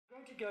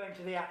to go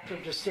into the act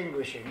of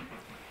distinguishing,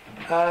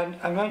 and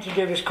I'm going to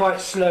do this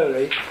quite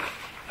slowly,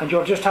 and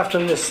you'll just have to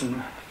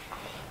listen,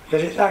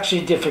 because it's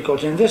actually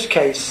difficult. In this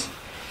case,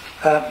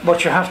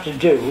 what you have to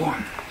do,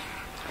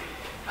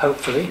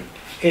 hopefully,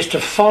 is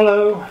to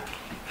follow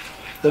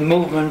the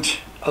movement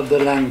of the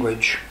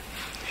language,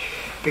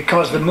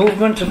 because the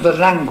movement of the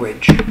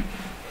language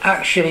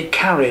actually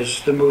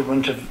carries the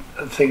movement of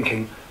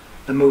thinking,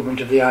 the movement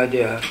of the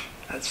idea.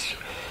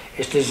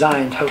 It's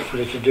designed,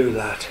 hopefully, to do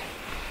that.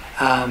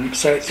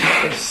 So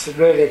it's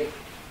really a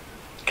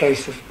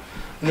case of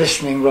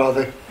listening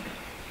rather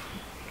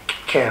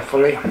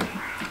carefully.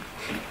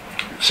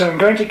 So I'm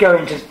going to go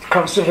into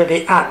consider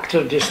the act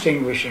of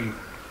distinguishing.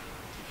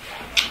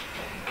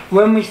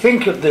 When we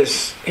think of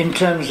this in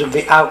terms of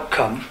the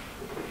outcome,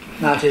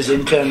 that is,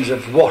 in terms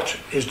of what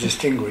is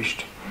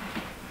distinguished,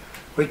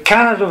 we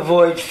cannot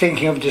avoid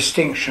thinking of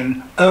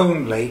distinction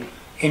only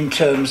in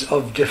terms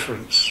of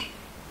difference,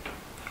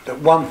 that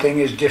one thing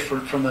is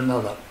different from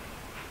another.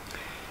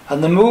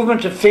 And the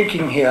movement of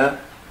thinking here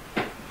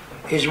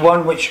is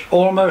one which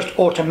almost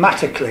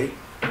automatically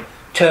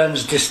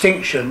turns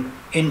distinction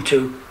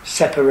into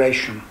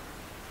separation.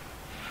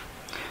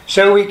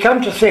 So we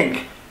come to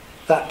think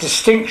that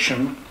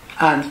distinction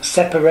and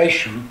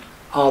separation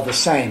are the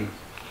same,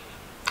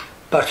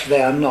 but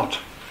they are not.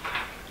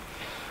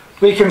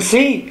 We can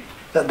see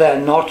that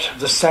they're not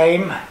the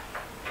same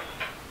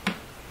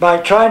by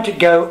trying to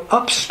go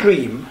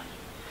upstream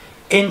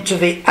into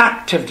the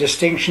act of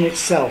distinction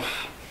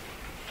itself,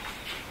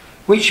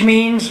 which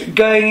means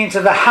going into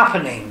the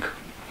happening,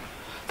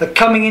 the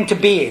coming into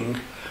being,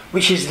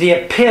 which is the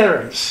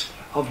appearance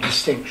of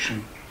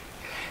distinction.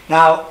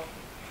 Now,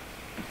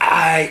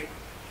 I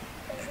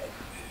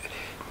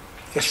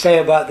just say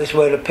about this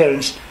word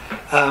appearance,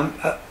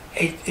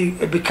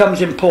 it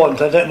becomes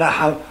important. I don't know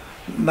how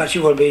much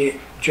it will be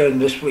during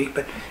this week,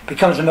 but it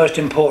becomes the most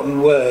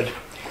important word.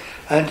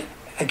 And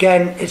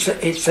again,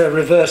 it's a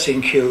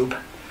reversing cube.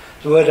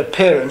 The word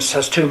appearance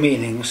has two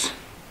meanings.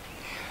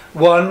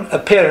 One,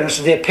 appearance,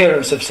 the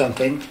appearance of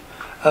something.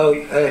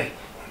 You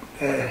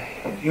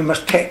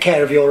must take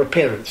care of your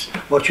appearance,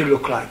 what you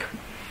look like.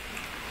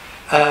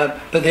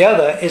 But the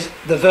other is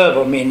the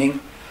verbal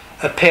meaning,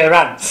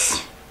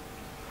 appearance.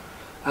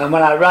 And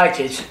when I write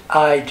it,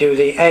 I do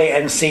the A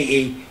and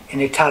CE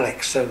in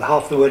italics, so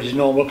half the word is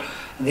normal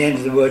and the end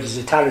of the word is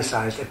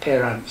italicized,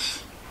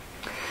 appearance.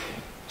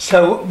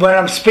 So when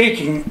I'm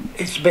speaking,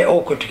 it's a bit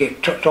awkward to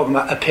get talking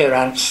about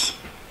appearance,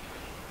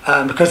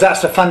 because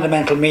that's the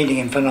fundamental meaning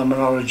in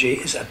phenomenology,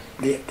 is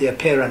the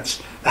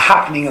appearance, the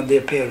happening of the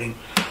appearing.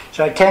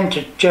 So I tend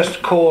to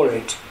just call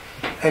it,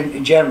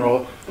 in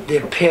general, the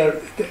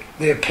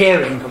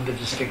appearing of the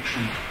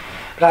distinction.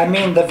 But I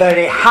mean the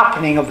very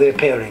happening of the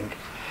appearing.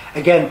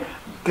 Again,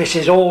 this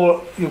is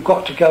all, you've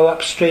got to go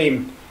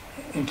upstream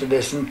into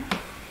this, and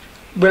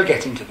we'll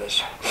get into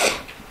this.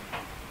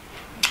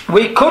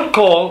 We could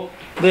call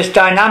this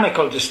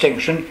dynamical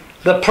distinction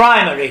the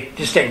primary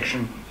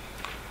distinction,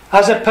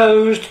 as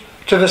opposed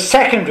to the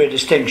secondary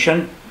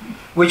distinction,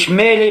 which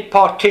merely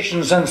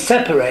partitions and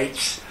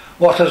separates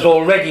what has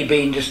already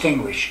been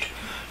distinguished.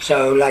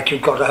 So, like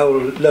you've got a whole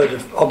load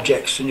of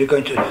objects and you're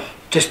going to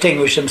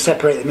distinguish them,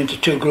 separate them into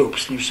two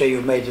groups, and you say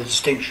you've made a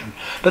distinction.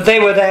 But they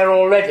were there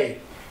already.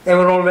 They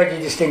were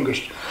already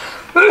distinguished.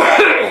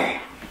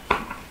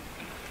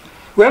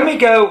 When we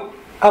go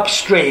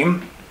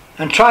upstream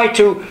and try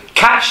to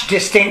catch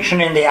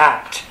distinction in the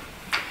act,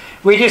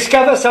 we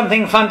discover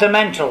something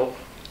fundamental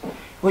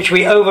which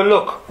we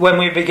overlook when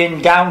we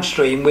begin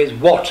downstream with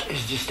what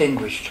is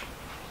distinguished.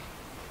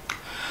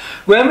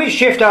 When we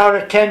shift our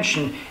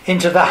attention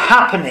into the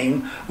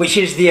happening, which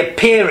is the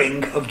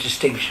appearing of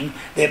distinction,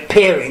 the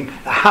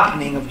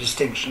happening of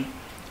distinction,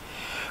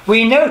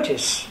 we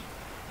notice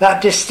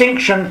that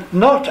distinction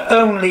not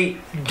only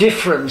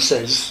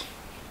differences,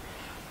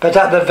 but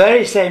at the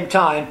very same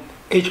time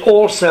it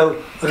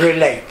also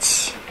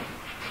relates.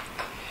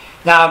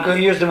 Now I'm going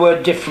to use the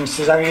word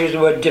differences. I'm going to use the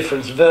word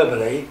difference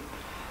verbally.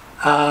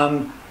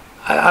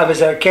 I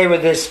was okay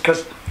with this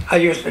because I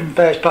used in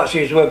various parts I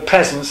use the word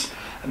presence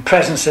and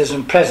presences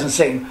and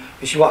presencing,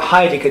 which is what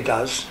Heidegger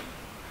does.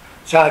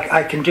 So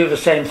I can do the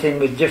same thing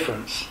with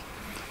difference.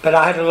 But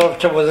I had a lot of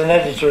trouble with an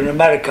editor in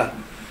America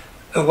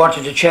who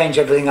wanted to change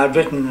everything I'd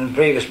written in the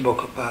previous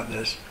book about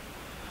this.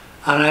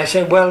 And I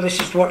said, well,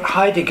 this is what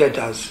Heidegger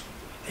does.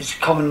 It's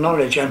common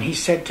knowledge. And he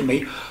said to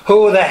me,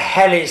 who the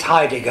hell is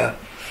Heidegger?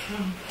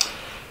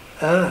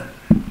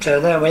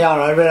 So there we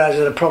are. I realised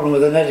there's a problem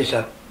with an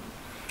editor.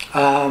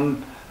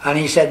 And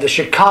he said the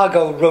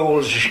Chicago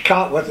rules,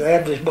 they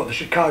have this book, the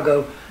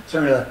Chicago,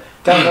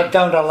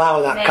 don't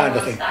allow that kind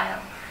of thing.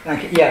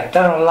 Yeah,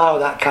 don't allow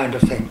that kind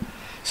of thing.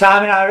 So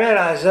I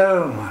realised,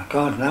 oh my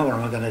God, now what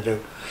am I going to do?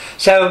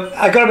 So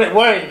I got a bit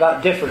worried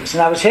about difference,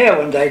 and I was here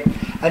one day,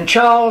 and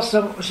Charles,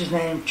 what was his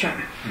name?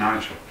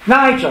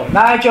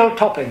 Nigel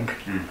Topping.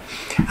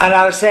 And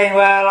I was saying,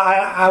 well,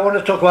 I want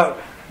to talk about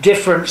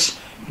differences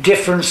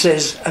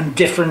and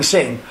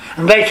differencing.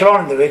 And later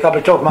on in the week I'll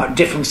be talking about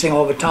differencing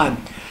all the time.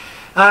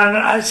 And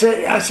I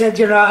said,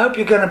 I hope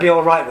you're going to be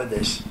all right with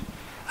this.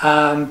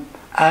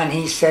 And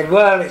he said,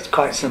 well, it's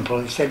quite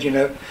simple. He said, you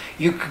know,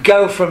 you could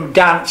go from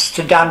dance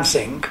to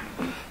dancing,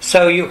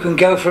 so you can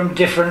go from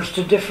difference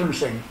to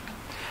differencing.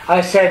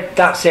 I said,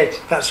 that's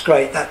it, that's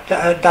great,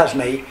 that's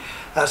me,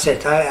 that's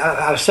it.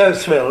 I was so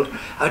thrilled.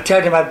 I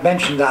told him I'd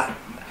mentioned that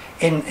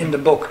in the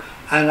book,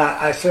 and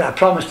I said, I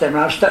promised him, and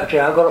I've stuck to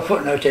it. I've got a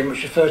footnote in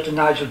which refers to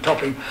Nigel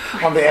Topping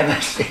on the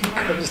MSc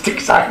Holistic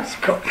Science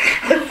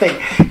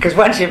thing, because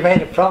once you've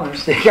made a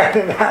promise,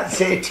 that's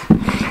it.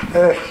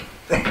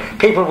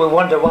 People will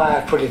wonder why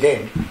I put it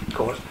in, of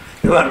course.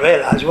 They won't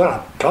realise, well, I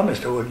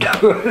promised I would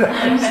do.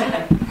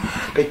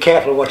 Be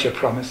careful what you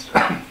promise.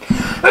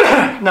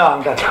 No,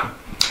 I'm done.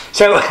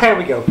 So, here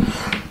we go.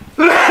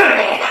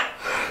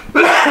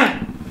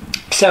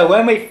 So,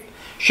 when we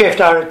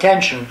shift our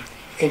attention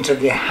into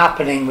the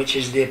happening, which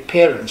is the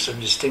appearance of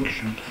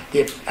distinction,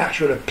 the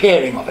actual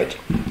appearing of it,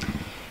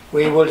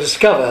 we will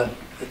discover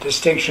that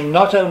distinction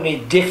not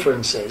only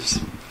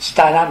differences, it's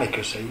dynamic,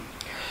 you see,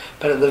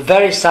 but at the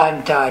very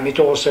same time it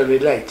also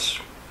relates.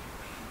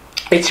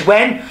 It's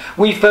when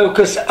we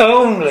focus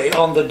only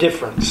on the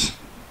difference,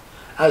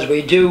 as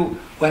we do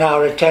when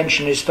our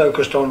attention is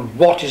focused on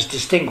what is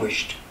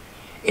distinguished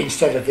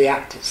instead of the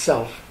act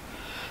itself,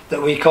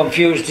 that we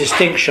confuse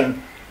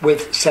distinction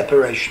with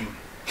separation.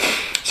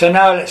 So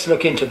now let's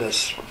look into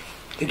this.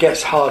 It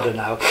gets harder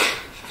now,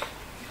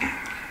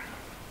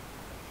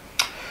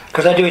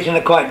 because I do it in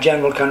a quite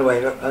general kind of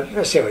way.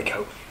 Let's see how we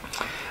go.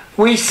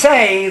 We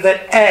say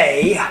that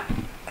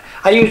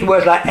I use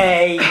words like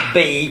A,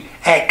 B,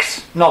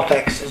 X, not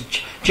X, as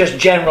just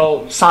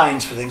general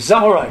signs for things. Is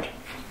that all right?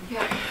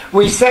 Yeah.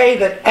 We say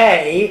that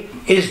A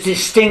is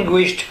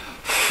distinguished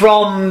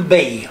from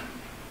B,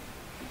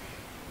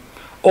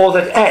 or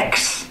that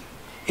X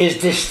is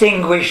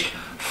distinguished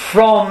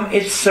from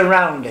its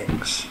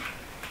surroundings,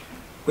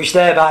 which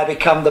thereby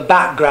become the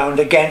background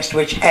against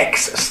which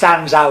X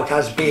stands out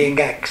as being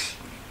X.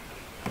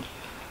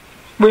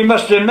 We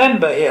must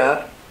remember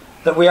here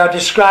that we are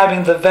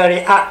describing the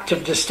very act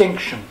of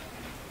distinction,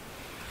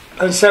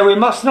 and so we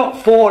must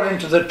not fall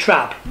into the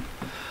trap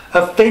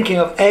of thinking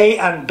of A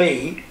and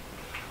B,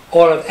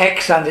 or of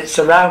X and its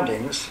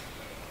surroundings,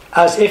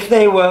 as if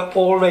they were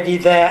already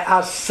there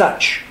as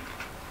such,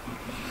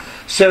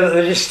 so that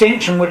the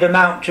distinction would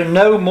amount to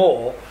no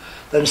more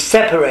than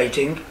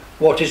separating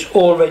what is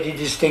already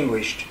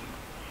distinguished,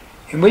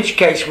 in which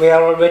case we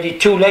are already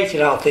too late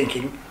in our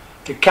thinking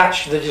to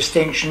catch the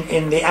distinction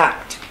in the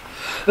act.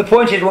 The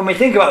point is, when we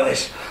think about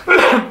this,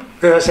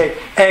 when I say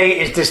A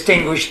is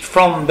distinguished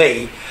from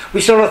B, we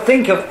sort of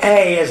think of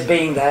A as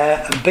being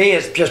there and B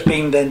as just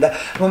being there.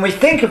 When we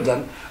think of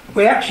them,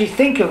 we actually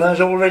think of them as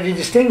already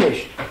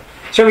distinguished.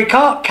 So we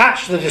can't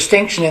catch the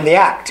distinction in the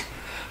act,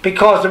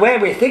 because the way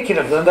we're thinking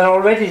of them, they're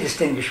already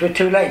distinguished. We're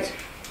too late.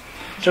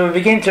 So we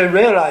begin to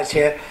realise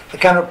here the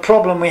kind of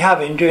problem we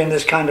have in doing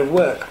this kind of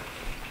work.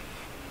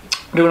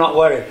 Do not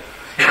worry,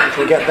 it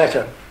will get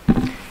better.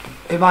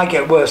 It might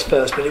get worse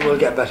first, but it will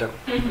get better.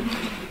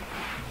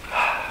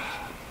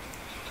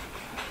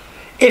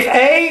 If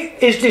A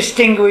is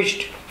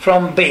distinguished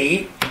from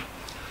B,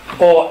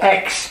 or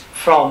X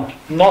from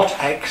not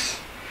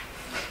X,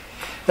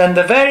 then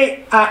the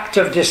very act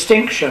of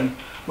distinction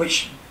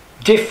which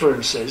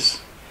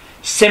differences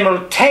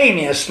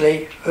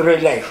simultaneously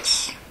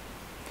relates.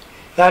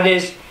 That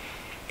is,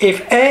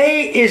 if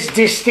A is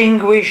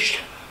distinguished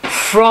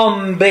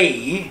from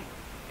B,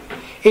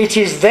 it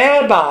is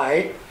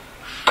thereby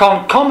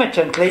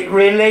concomitantly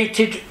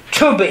related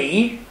to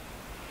B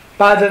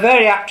by the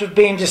very act of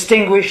being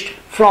distinguished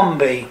from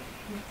B.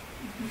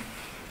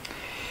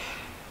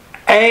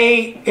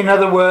 A, in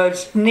other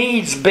words,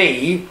 needs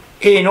B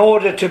in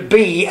order to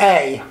be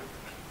A,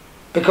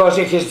 because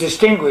it is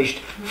distinguished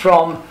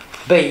from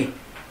B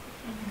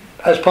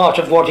as part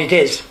of what it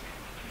is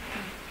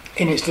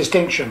in its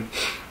distinction.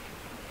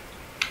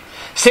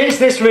 Since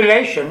this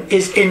relation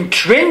is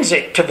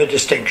intrinsic to the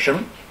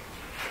distinction,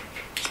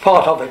 it's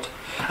part of it,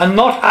 and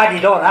not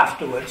added on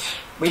afterwards,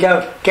 we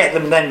don't get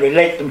them then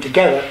relate them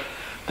together,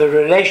 the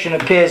relation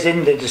appears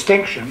in the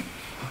distinction,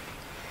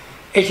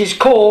 it is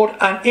called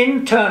an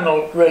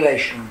internal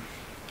relation.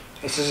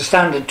 This is a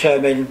standard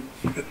term in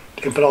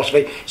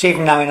philosophy. It's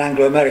even now in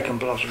Anglo-American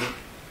philosophy,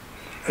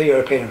 or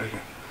European philosophy.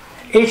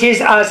 It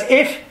is as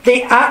if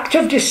the act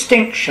of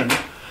distinction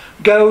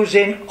goes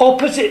in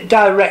opposite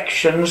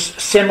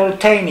directions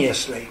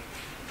simultaneously.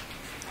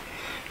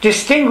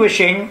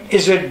 Distinguishing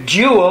is a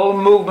dual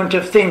movement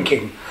of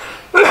thinking,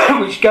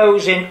 which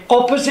goes in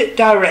opposite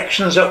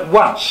directions at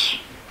once.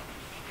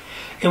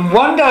 In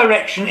one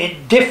direction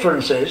it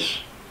differences,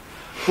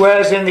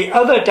 whereas in the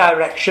other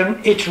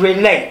direction it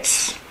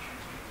relates.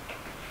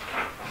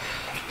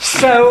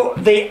 So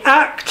the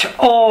act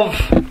of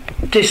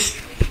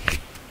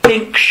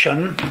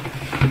distinction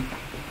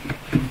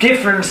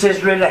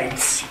differences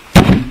relates.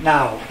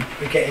 Now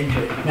we get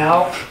into it.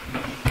 Now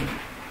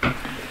get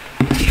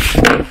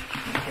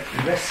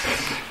the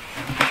risks.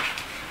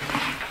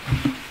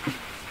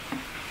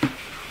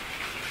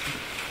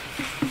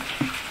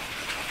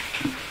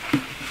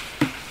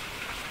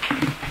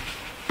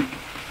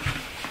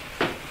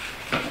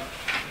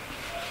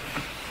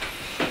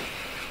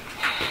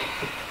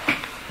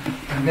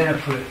 I'm going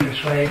to put it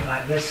this way,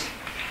 like this.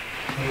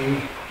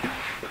 The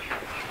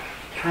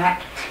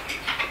act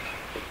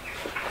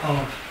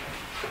of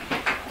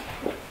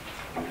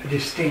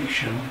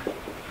distinction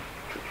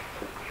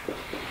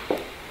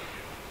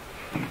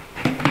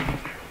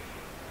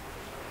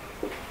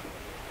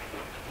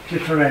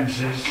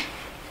differences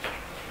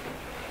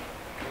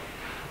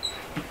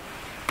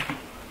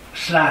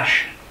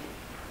slash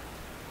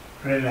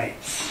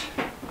relates,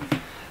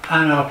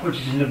 and I'll put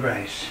it in the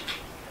brace.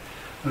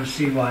 We'll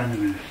see why in a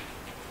minute.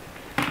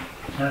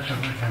 That's what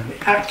we're going to be.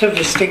 Act of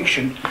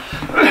distinction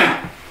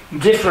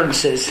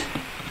differences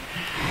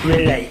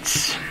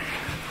relates.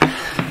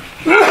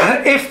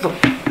 If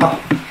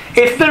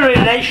the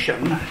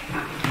relation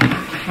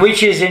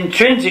which is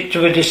intrinsic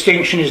to a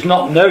distinction is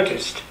not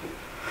noticed,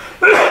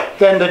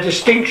 then the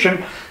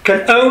distinction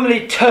can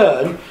only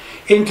turn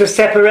into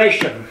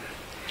separation,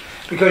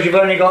 because you've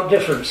only got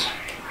difference.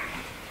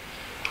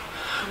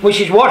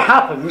 Which is what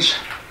happens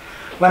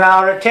when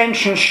our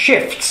attention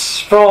shifts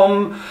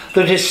from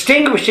the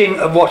distinguishing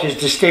of what is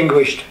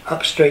distinguished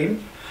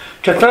upstream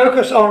to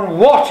focus on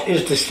what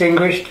is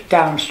distinguished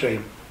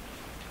downstream.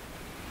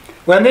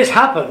 When this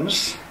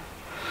happens,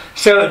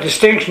 so a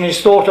distinction is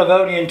thought of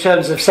only in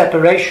terms of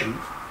separation,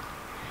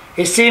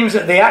 it seems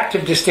that the act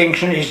of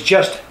distinction is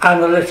just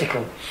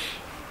analytical.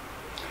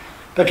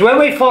 But when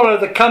we follow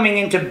the coming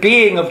into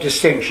being of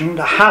distinction,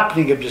 the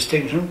happening of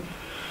distinction,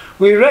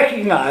 we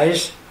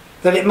recognize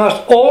that it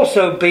must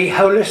also be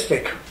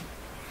holistic,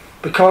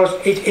 because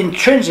it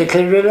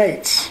intrinsically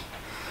relates.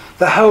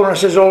 The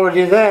wholeness is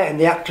already there in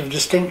the act of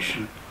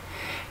distinction.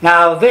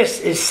 Now, this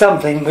is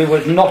something we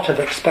would not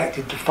have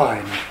expected to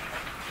find,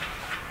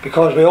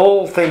 because we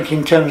all think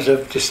in terms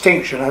of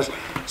distinction as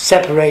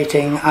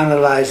separating,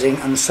 analysing,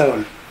 and so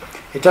on.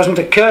 It doesn't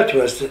occur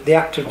to us that the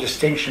act of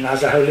distinction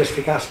has a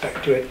holistic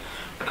aspect to it,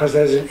 because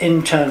there's an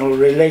internal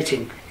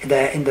relating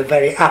there in the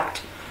very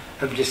act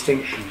of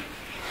distinction.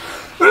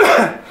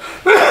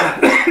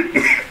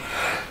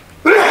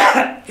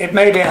 It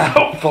may be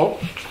helpful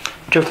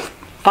to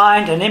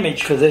find an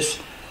image for this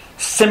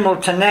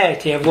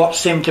simultaneity of what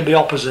seem to be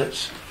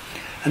opposites.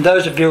 And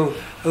those of you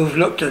who've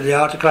looked at the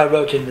article I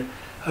wrote in the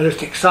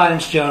Holistic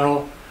Science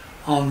Journal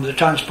on the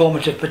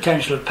transformative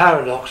potential of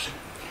paradox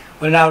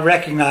will now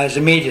recognise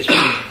immediately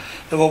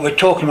that what we're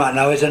talking about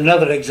now is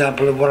another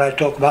example of what I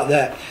talk about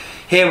there.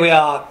 Here we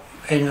are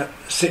in a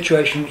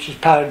situation which is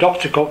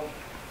paradoxical,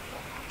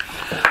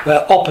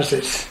 where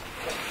opposites,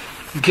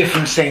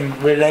 differencing,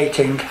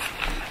 relating,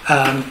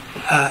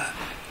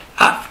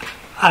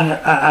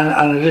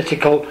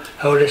 analytical,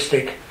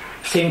 holistic,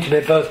 seem to be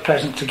both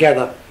present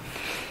together.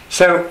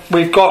 So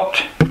we've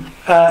got,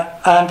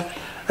 and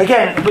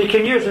again, we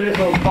can use a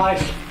little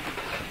vice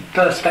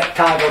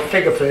perspectival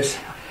figure for this,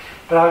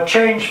 but I'll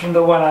change from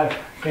the one I've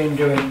been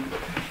doing,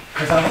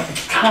 because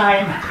it's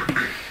time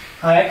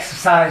I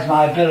exercise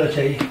my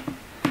ability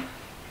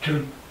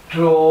to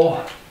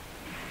draw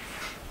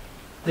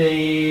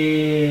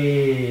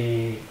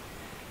the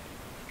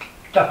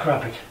duck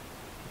rabbit.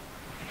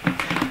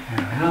 There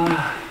we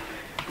are.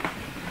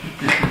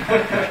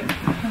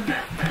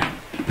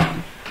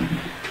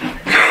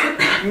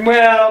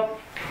 Well,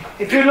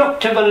 if you look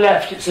to the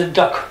left, it's a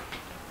duck.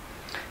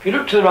 If you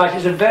look to the right,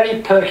 it's a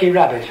very perky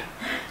rabbit.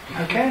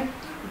 Okay?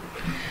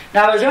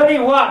 Now there's only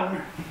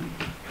one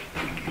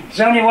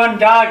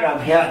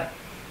diagram here,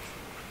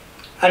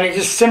 and it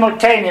is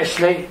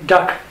simultaneously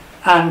duck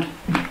and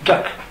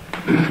duck.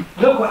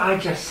 Look what I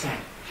just said.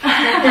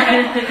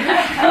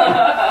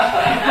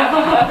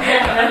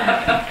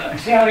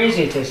 See how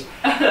easy it is?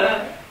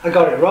 I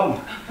got it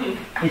wrong.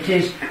 It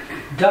is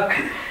duck,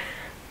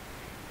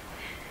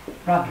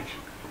 rabbit.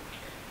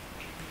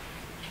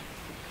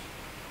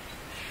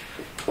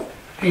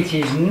 It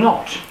is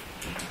not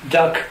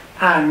duck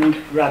and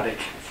rabbit.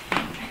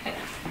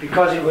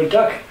 Because it were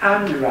duck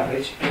and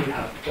rabbit, you would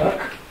have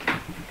duck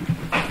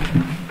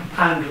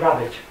and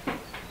rabbit.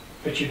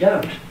 But you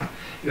don't.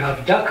 You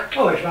have duck,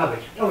 oh it's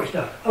rabbit, oh it's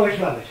duck, oh it's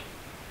rabbit.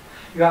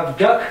 You have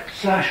duck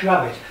slash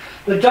rabbit.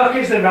 The duck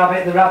is the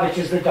rabbit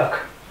is the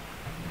duck.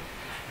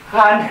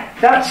 And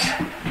that's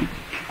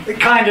the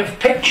kind of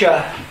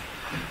picture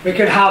we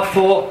could have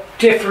for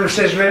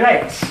differences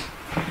relates.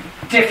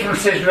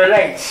 Differences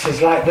relates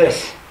is like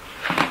this.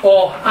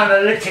 Or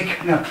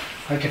analytic, no,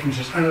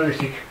 differences,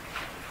 analytic.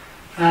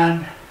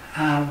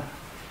 Analytic.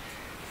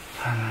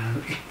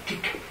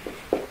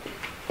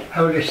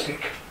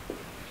 Holistic.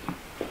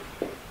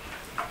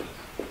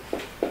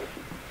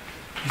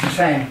 It's the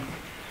same.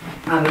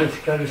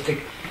 Analytic,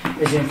 holistic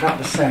is in fact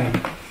the same.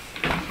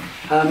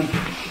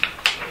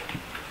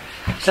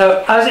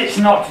 So as it's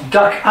not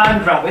duck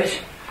and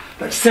rabbit,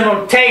 but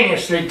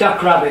simultaneously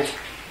duck rabbit,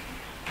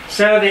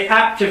 so the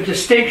act of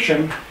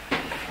distinction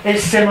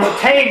is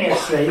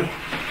simultaneously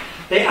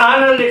the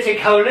analytic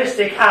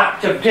holistic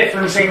act of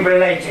differencing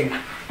relating.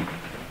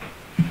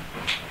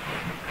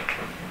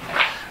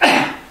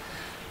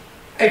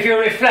 If you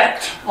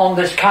reflect on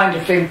this kind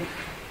of thing,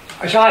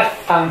 which I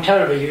found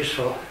terribly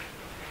useful,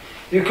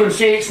 you can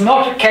see it's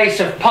not a case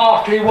of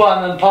partly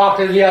one and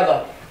partly the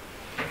other.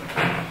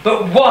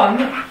 but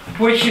one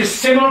which is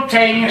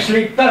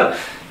simultaneously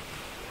both,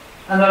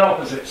 and they're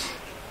opposites.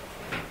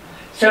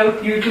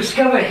 So you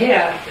discover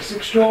here this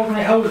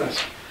extraordinary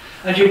wholeness,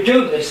 and you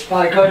do this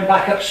by going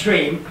back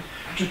upstream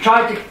to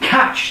try to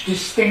catch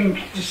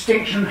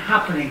distinction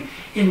happening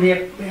in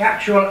the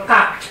actual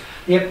act,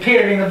 the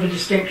appearing of the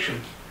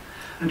distinction,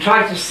 and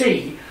try to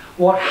see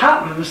what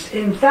happens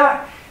in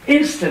that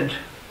instant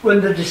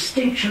when the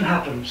distinction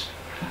happens.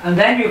 And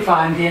then you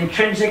find the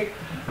intrinsic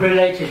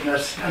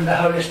relatedness and the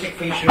holistic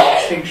feature of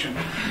distinction.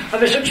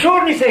 And this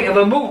extraordinary thing of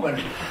a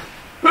movement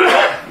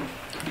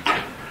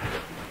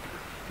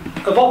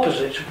of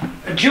opposite,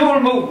 a dual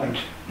movement,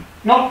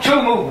 not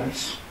two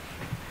movements,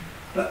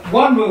 but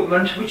one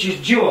movement which is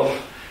dual,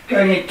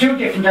 going in two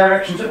different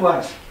directions at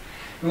once.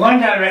 In one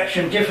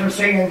direction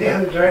differencing, in the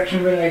other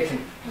direction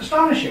relating. It's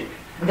astonishing.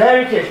 And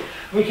there it is.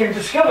 We can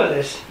discover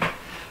this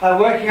by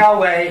working our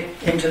way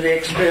into the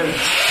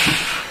experience.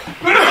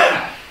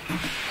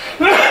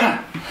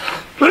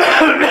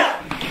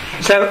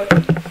 So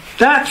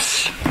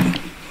that's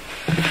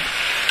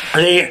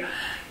the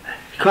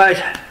quite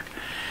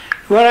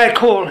what I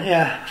call,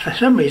 for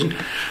some reason,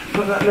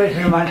 put that later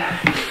in mind.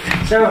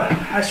 So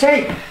I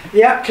say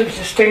the act of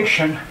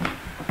distinction,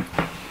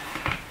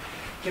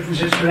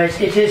 differences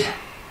related, it is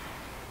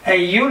a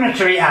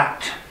unitary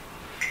act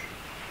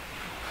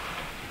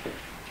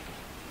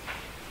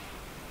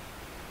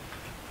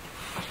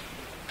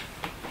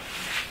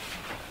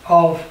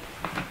of,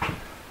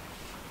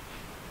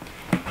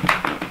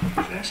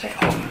 did I say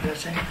of, did I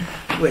say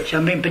which?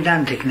 I'm being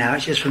pedantic now,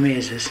 it's just for me,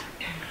 is this?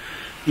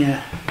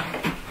 Yeah.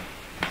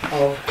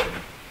 Of,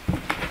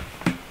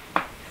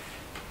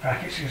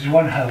 brackets is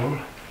one whole,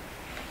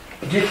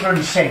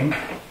 differencing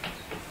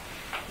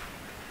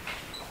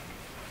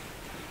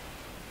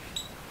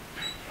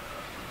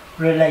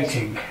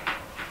relating.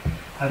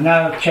 I've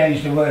now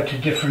changed the word to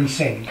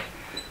differencing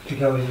to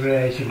go with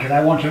relating, because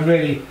I want to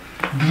really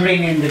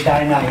bring in the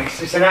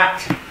dynamics. It's an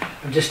act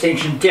of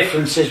distinction,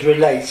 differences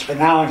relates, but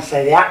now I want to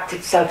say the act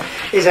itself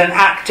is an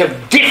act of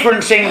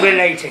differencing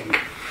relating.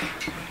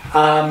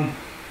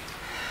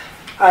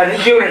 And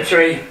it's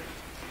unitary,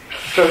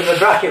 so the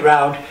bracket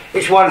round,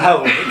 it's one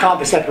whole, it can't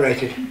be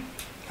separated.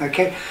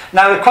 Okay?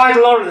 Now quite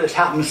a lot of this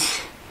happens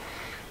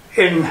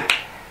in,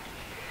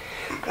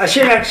 I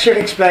should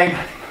explain,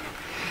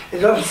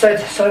 it's often said,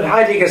 so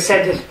Heidegger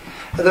said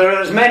that there are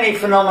as many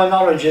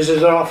phenomenologies as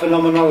there are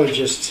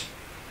phenomenologists.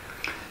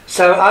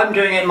 So I'm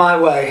doing it my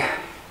way.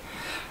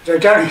 So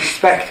don't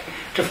expect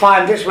to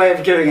find this way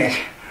of doing it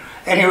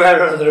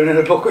anywhere other than in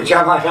a book which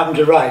I might happen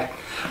to write.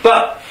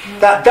 But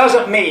that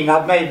doesn't mean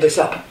I've made this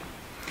up.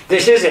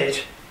 This is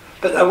it.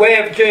 But the way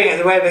of doing it,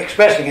 the way of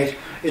expressing it,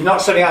 is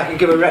not something I can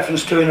give a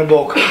reference to in a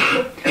book,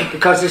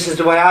 because this is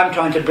the way I'm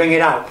trying to bring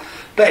it out.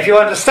 But if you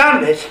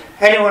understand it,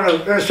 anyone who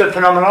understood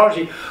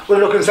phenomenology will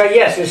look and say,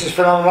 yes, this is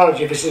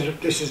phenomenology, this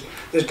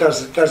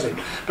does it.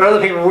 But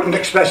other people wouldn't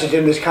express it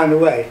in this kind of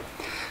way.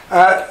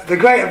 The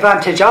great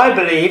advantage, I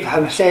believe,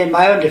 I'm saying in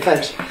my own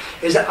defence,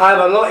 is that I'm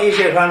a lot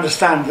easier to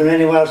understand than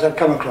anyone else I've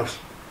come across.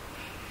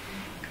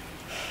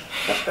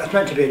 That's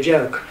meant to be a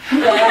joke.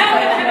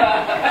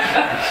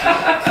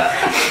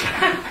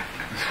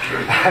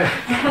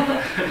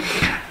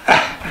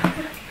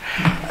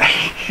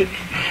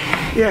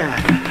 Yeah.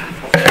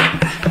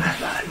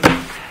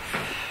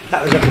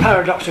 That was a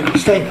paradoxical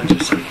statement.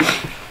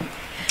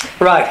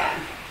 Right.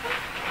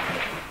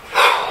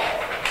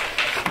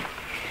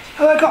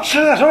 Have I got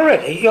through that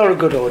already? You're a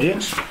good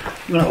audience.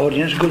 You're an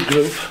audience, good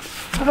group.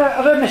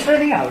 Have I missed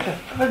anything out?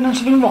 Have I done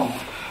something wrong?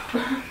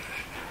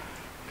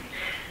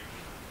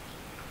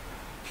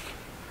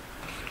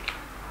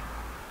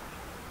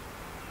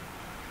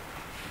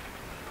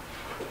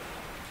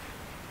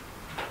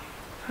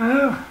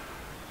 Oh.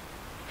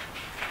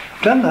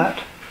 I've done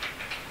that.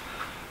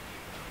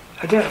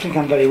 I don't think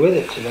I'm very with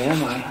it today,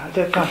 am I? I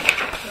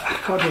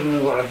can't even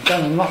know what I've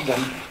done and not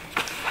done.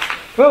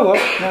 Oh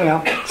well, there we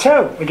are.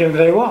 So, we're doing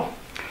very well.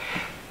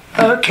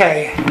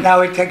 Okay,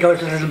 now we can go a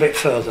little bit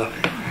further.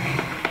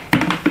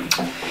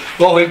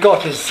 What we've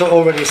got is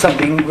already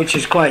something which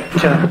is quite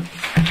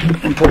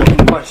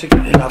important, quite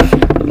significant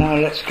enough. Now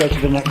let's go to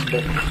the next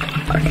bit.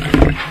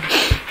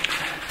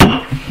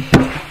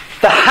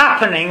 The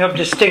happening of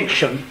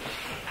distinction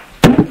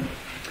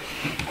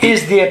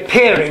is the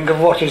appearing of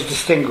what is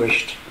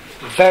distinguished.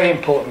 Very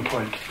important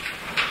point.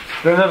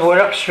 Remember, we're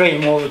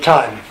upstream all the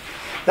time.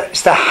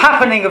 That's the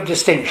happening of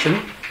distinction,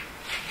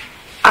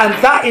 and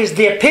that is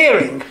the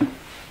appearing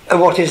of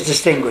what is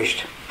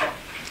distinguished.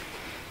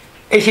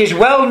 It is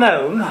well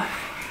known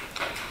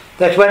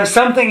that when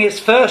something is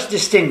first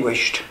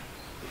distinguished,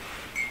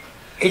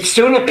 it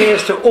soon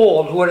appears to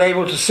all who are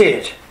able to see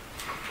it,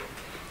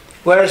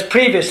 whereas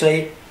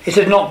previously it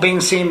had not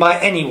been seen by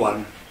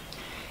anyone.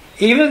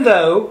 Even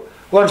though,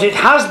 once it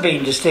has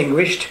been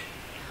distinguished,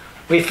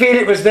 we feel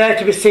it was there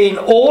to be seen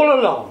all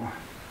along,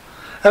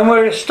 and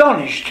we're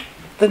astonished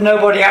that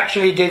nobody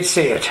actually did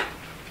see it.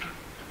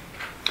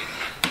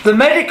 The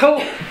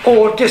medical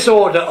or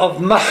disorder of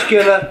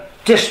muscular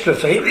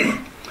dystrophy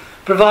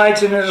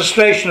provides an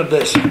illustration of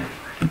this.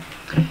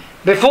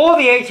 Before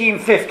the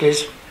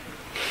 1850s,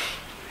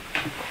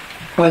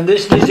 when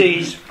this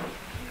disease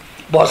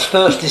was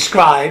first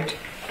described,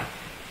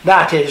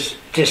 that is,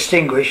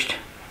 distinguished,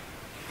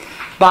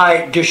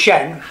 by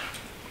Duchenne,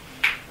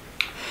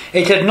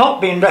 it had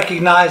not been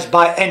recognised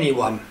by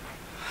anyone.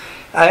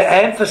 I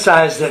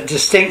emphasise that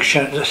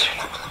description,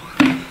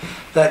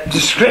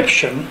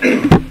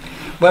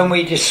 when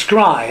we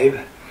describe,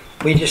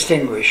 we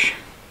distinguish.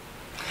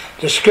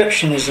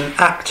 Description is an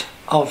act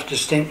of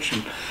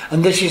distinction,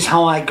 and this is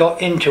how I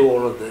got into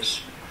all of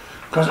this.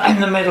 Because in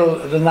the middle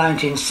of the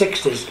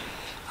 1960s,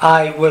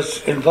 I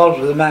was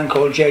involved with a man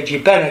called J.G.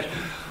 Bennett,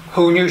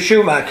 who knew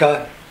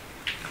Schumacher.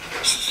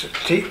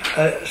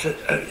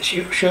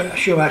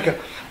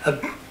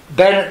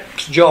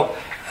 Bennett's job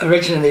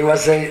originally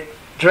was the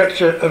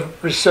Director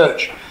of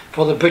Research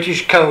for the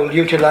British Coal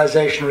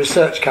Utilisation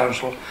Research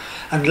Council,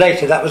 and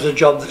later that was a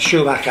job that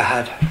Schumacher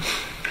had.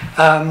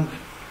 And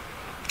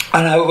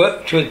I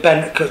worked with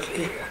Bennett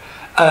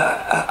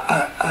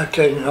at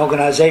an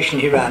organisation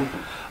he ran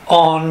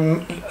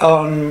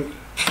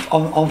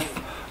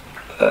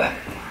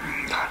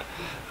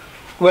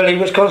well, he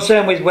was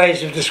concerned with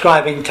ways of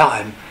describing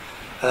time,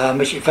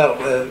 which he felt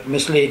were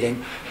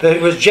misleading, but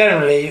it was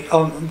generally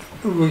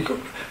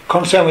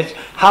concerned with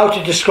how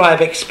to describe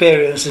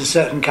experience in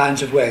certain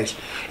kinds of ways.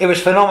 It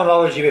was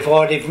phenomenology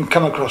before I'd even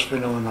come across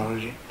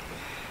phenomenology.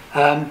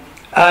 And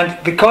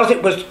because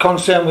it was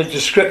concerned with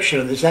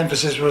description, this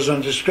emphasis was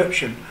on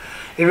description,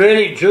 it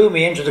really drew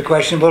me into the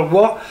question, well,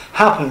 what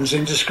happens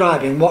in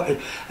describing?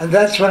 And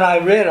that's when I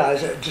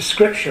realised that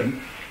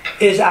description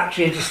is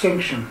actually a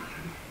distinction.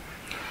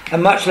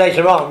 And much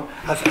later on,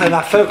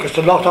 I focused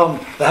a lot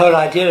on the whole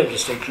idea of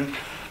distinction.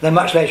 Then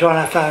much later on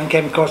I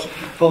came across a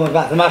form of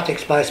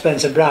mathematics by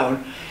Spencer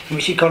Brown, in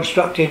which he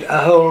constructed a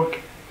whole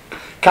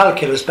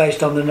calculus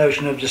based on the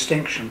notion of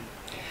distinction.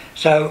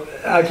 So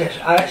I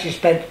actually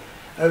spent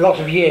a lot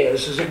of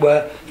years, as it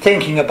were,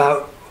 thinking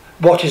about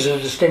what is a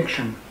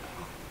distinction.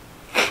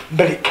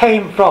 But it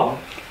came from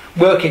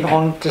working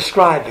on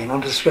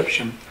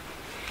description.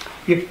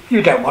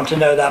 You don't want to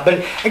know that,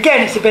 but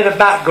again, it's a bit of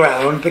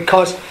background,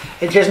 because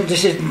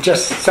this isn't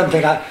just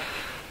something I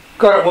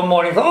got up one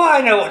morning and thought, oh,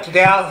 I know what to do.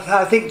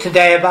 I think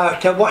today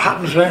about what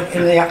happens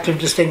in the act of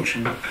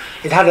distinction.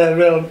 It had a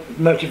real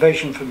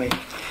motivation for me.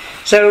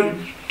 So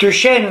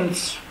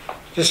Duchenne's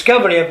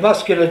discovery of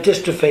muscular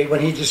dystrophy,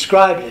 when he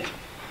described it,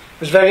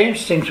 was very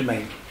interesting to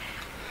me.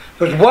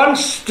 But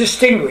once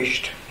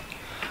distinguished,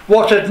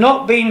 what had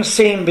not been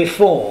seen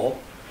before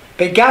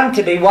began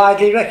to be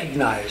widely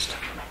recognised.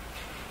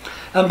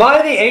 And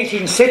by the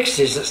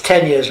 1860s, that's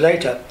 10 years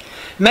later,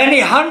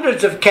 many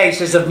hundreds of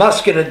cases of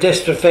muscular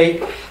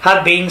dystrophy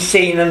had been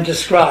seen and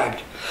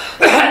described.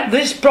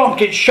 This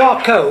prompted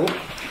Charcot,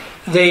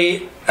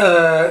 the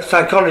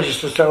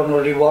psychologist, as I don't know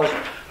what he was,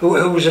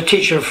 who was a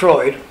teacher of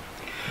Freud,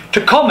 to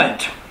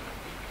comment,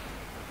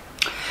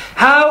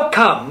 how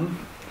come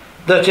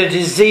that a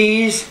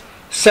disease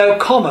so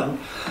common,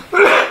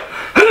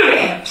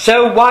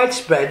 so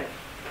widespread,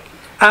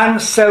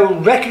 and so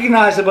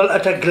recognisable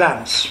at a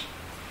glance,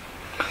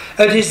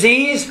 a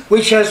disease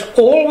which has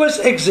always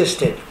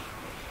existed,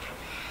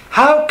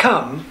 how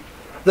come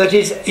that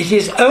it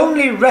is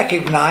only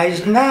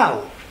recognised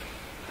now?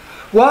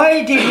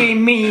 Why did we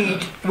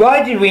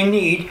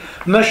need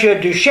Monsieur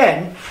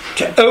Duchenne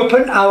to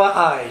open our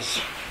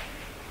eyes?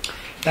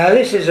 Now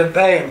this is a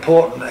very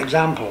important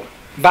example,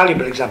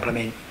 valuable example I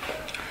mean,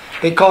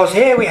 because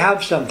here we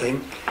have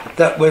something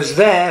that was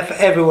there for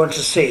everyone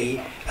to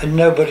see and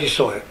nobody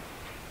saw it.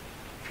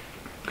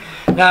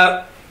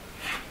 Now,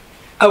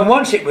 and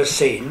once it was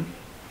seen,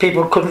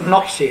 people couldn't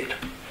not see it.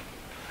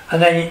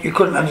 And then you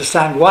couldn't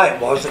understand why it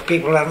was that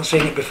people hadn't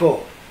seen it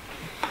before.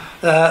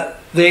 The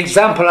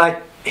example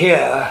I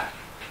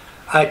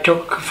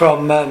took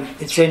from,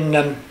 it's in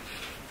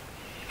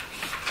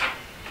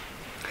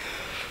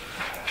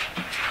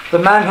The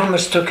Man Who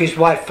Mistook His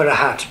Wife for a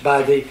Hat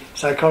by the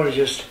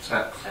psychologist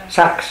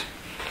Sachs.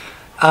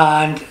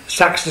 And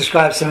Sachs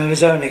describes some of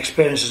his own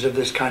experiences of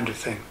this kind of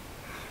thing.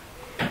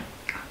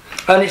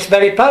 And it's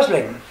very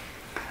puzzling.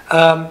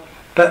 But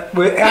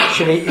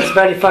it's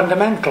very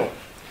fundamental,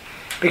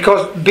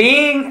 because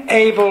being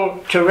able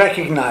to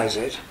recognise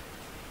it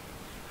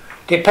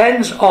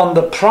depends on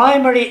the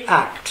primary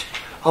act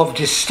of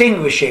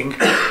distinguishing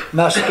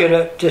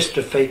muscular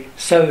dystrophy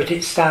so that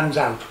it stands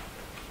out.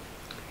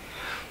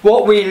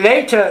 What we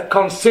later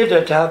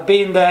consider to have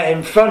been there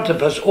in front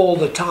of us all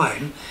the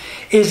time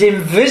is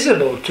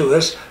invisible to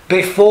us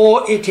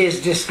before it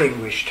is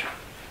distinguished.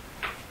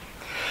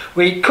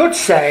 We could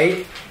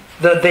say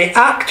that the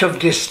act of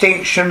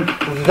distinction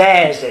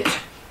there's it.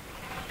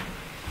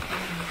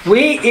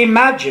 We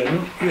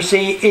imagine, you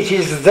see, it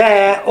is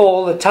there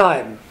all the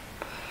time.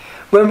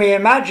 When we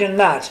imagine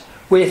that,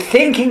 we're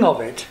thinking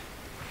of it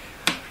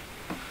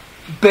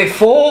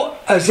before,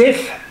 as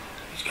if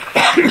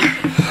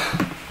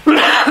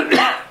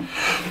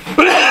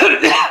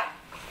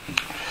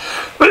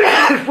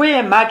if we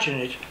imagine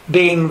it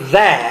being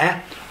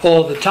there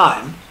all the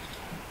time,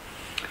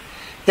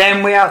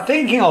 then we are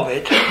thinking of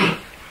it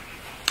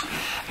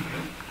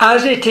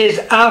as it is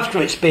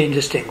after it's been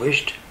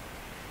distinguished,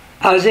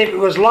 as if it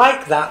was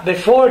like that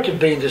before it had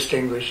been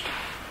distinguished.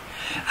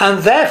 And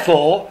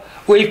therefore,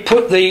 we've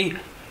put the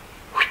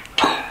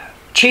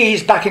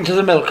cheese back into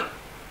the milk.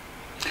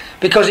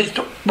 Because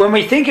when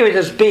we think of it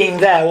as being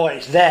there, well,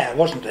 it's there,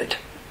 wasn't it?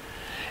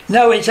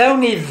 No, it's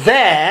only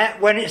there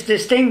when it's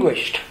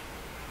distinguished.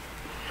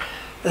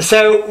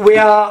 So we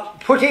are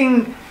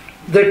putting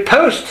the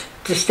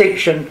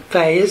post-distinction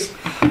phase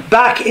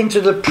back into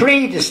the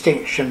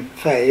pre-distinction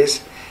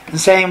phase and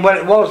saying, well,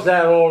 it was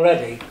there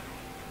already.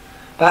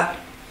 But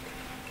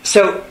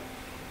so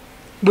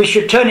we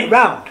should turn it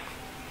round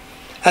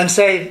and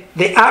say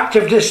the act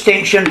of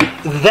distinction,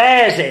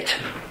 there's it.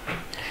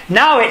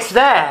 Now it's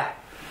there.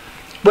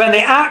 When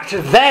the act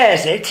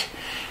there's it,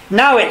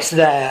 now it's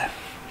there.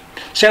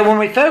 So when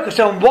we focus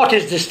on what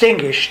is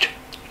distinguished,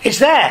 it's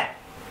there.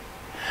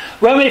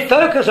 When we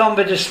focus on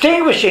the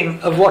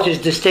distinguishing of what is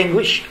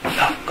distinguished,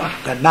 oh God,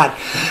 I'm mad.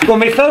 When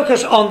we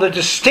focus on the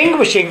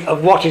distinguishing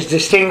of what is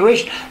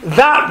distinguished,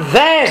 that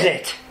there's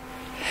it.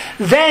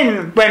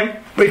 Then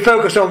when we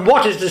focus on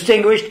what is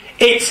distinguished,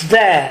 it's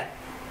there.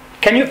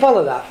 Can you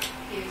follow that?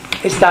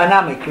 Yes. It's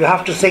dynamic. You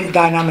have to think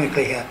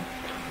dynamically here.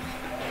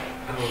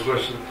 I have a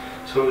question.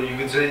 So you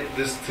could say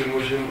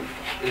distinguishing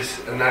is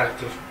an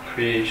act of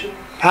creation?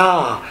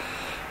 Ah,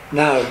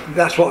 now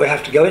that's what we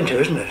have to go into,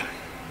 isn't it?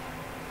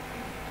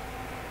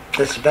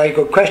 That's a very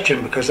good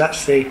question, because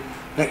that's the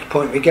next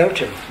point we go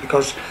to.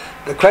 Because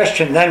the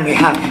question then we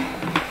have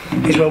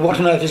is, well, what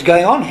on earth is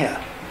going on here?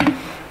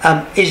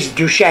 Is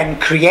Duchenne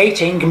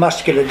creating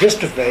muscular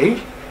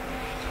dystrophy?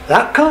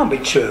 That can't be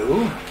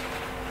true,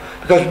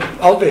 because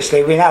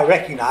obviously we now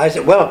recognise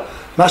that, well,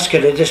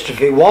 muscular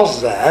dystrophy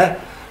was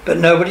there, but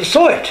nobody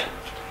saw it.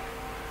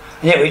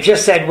 And yet we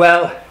just said,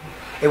 well,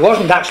 it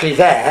wasn't actually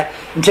there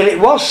until it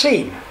was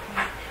seen.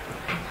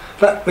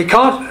 But we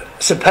can't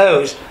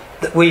suppose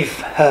that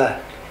we've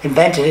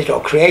invented it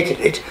or created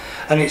it,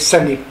 and it's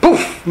suddenly,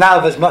 poof, now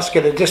there's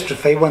muscular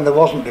dystrophy when there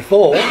wasn't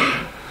before.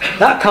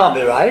 That can't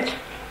be right.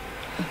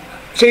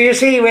 So you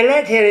see, we're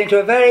led here into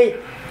a very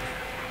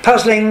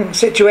puzzling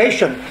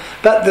situation.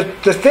 But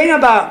the thing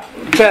about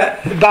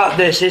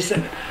this is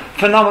that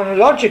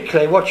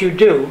phenomenologically what you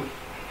do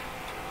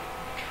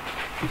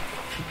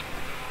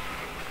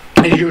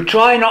is you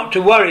try not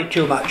to worry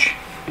too much.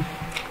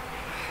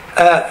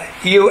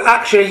 You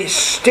actually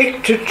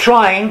stick to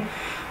trying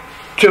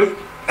to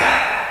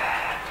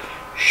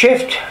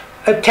shift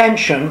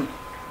attention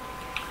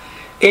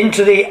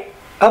into the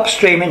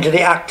upstream, into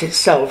the act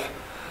itself,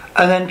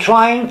 and then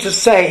trying to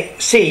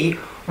see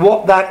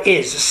what that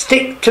is.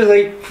 Stick to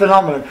the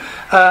phenomenon.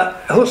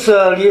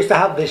 Husserl used to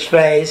have this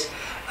phrase,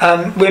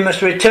 we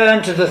must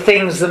return to the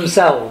things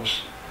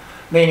themselves,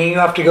 meaning you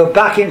have to go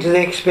back into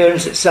the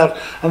experience itself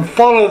and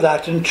follow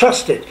that and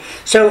trust it.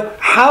 So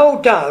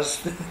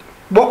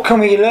what can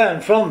we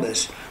learn from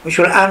this which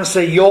will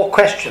answer your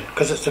question,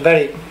 because it's a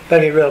very,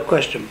 very real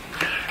question.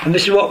 And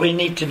this is what we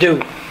need to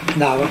do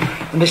now,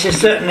 and this is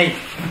certainly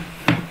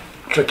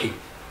tricky.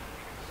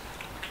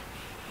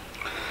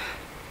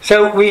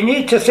 So we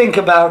need to think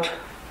about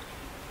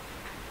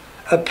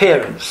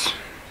appearance.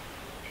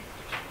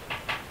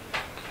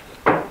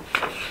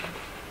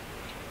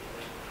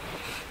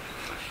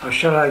 Or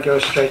shall I go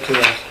straight to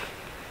that?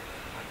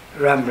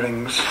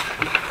 Ramblings.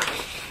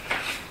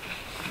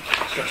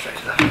 Let's go straight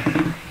to that.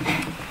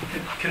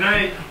 Can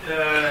I...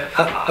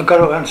 I've got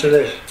to answer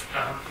this.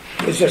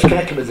 It's just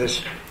connected with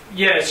this.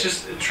 Yeah, it's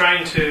just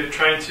trying to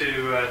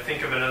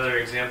think of another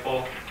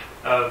example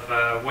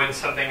of when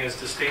something is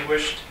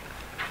distinguished,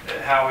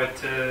 how it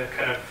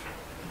kind of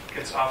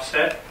gets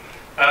offset.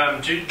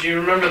 Do you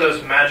remember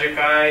those Magic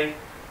Eye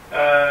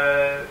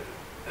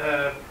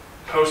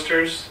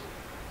posters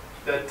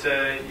that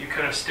you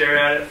kind of stare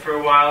at it for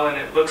a while and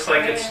it looks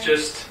like it's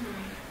just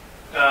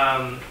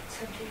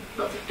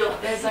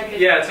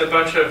it's a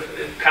bunch of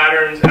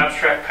patterns,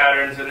 abstract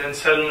patterns, and then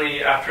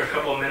suddenly after a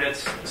couple of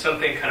minutes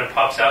something kind of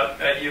pops out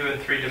at you in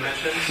 3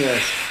 dimensions.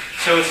 Yes.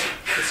 So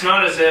it's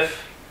not as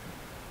if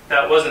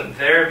that wasn't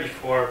there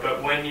before,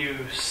 but when you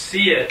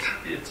see it,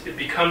 it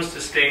becomes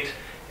distinct,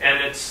 and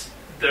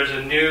there's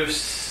a new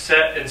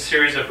set and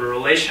series of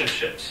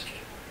relationships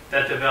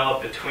that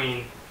develop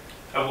between,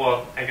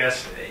 I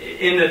guess,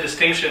 in the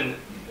distinction,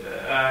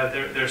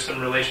 there's some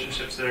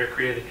relationships that are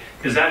created.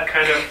 Is that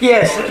kind of...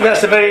 Yes,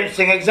 that's a very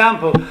interesting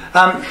example.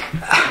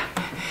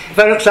 If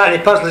I look slightly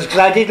puzzled, because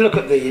I did look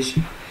at these,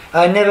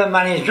 I never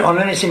managed on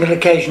any single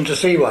occasion to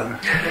see one,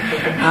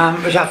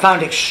 which I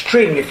found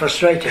extremely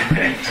frustrating,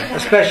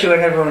 especially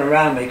when everyone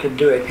around me could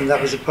do it, and that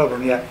was a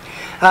problem, yeah.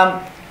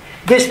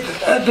 This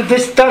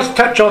does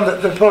touch on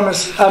the problem,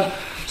 as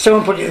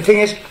someone put it. The thing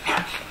is,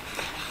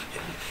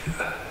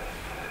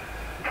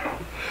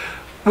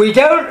 we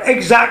don't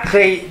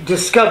exactly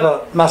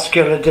discover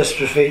muscular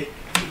dystrophy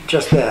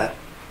just there.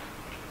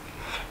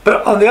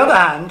 But on the other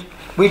hand,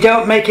 we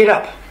don't make it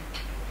up.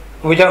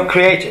 We don't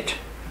create it.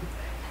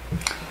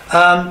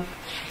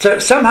 So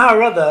somehow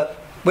or other,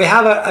 we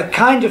have a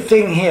kind of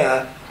thing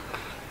here,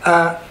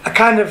 a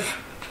kind of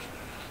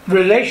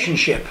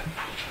relationship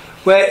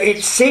where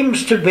it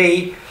seems to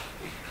be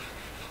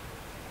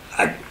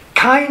a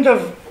kind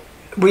of,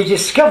 we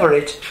discover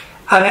it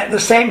and at the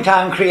same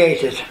time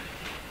create it.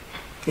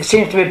 It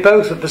seems to be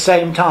both at the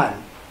same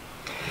time.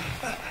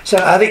 So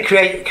I think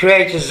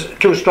create is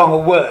too strong a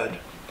word,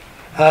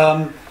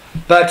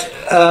 but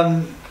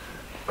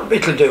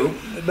it'll do.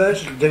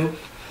 It'll do.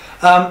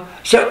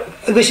 So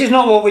this is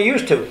not what we're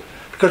used to,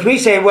 because we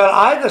say, well,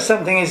 either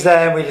something is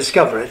there and we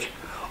discover it,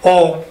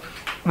 or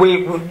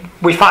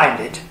we find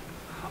it,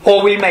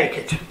 or we make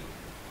it.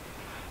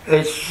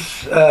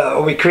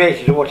 Or we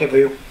create it, or whatever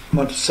you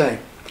want to say.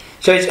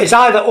 So it's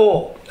either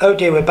or. Oh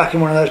dear, we're back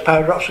in one of those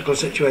paradoxical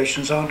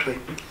situations, aren't we?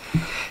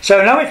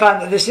 So now we find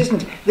that this is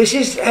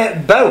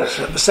both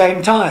at the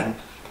same time.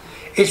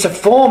 It's a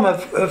form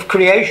of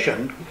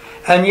creation,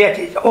 and yet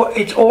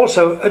it's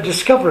also a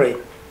discovery.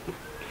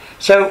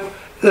 So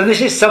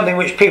this is something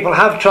which people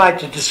have tried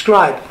to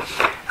describe,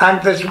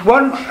 and there's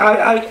one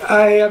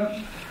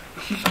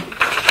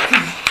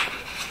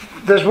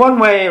there's one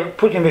way of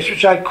putting this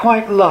which I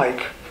quite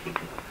like.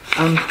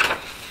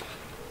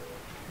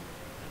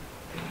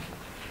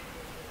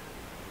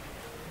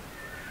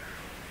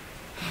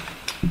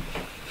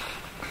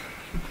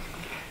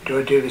 Do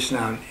I do this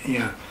now?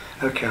 Yeah.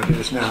 Okay, I'll do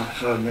this now.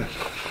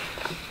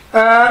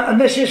 And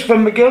this is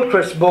from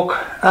McGilchrist's book,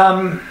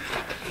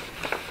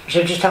 which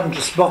I just happened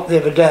to spot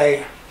the other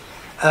day,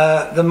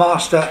 The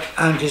Master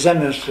and His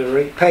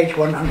Emissary, page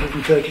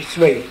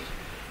 133.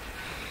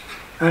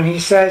 And he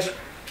says,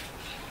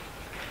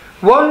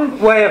 one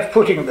way of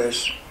putting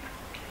this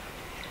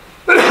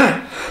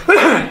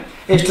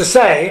is to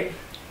say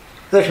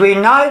that we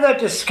neither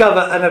discover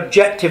an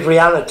objective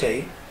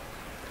reality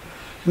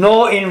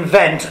nor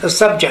invent a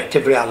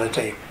subjective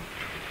reality,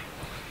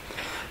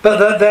 but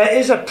that there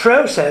is a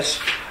process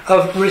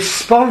of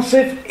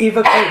responsive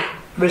evocation.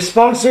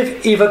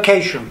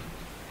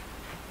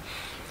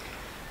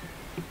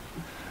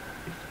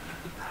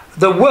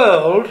 The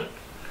world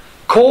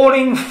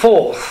calling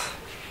forth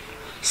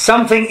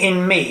something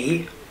in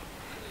me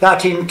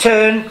that in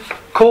turn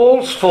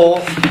calls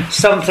forth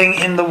something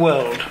in the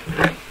world.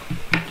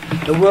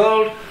 The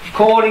world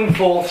calling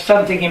forth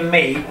something in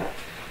me,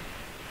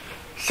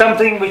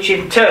 something which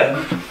in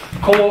turn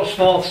calls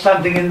forth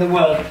something in the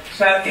world.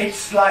 So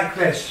it's like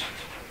this.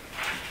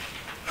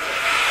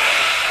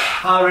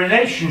 Our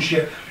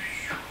relationship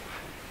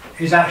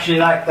is actually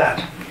like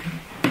that.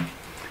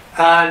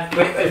 And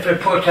if we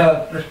put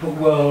let's put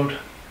world,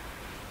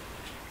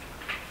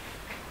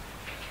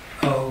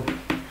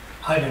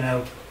 I don't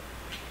know,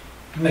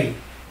 me.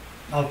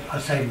 I'll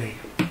say me.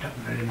 It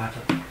doesn't really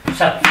matter.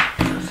 Self.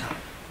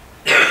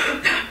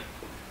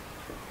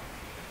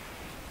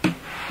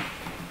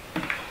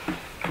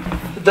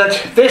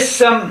 That this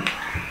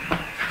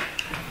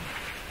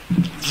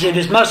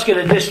this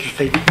muscular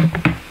dystrophy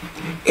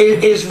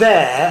is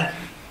there,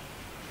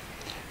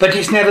 but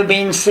it's never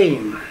been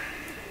seen.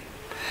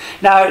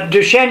 Now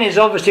Duchenne is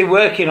obviously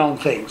working on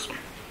things,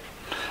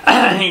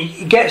 and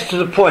he gets to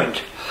the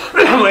point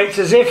where it's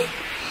as if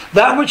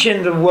that which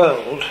in the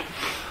world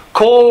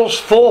calls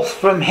forth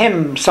from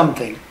him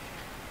something.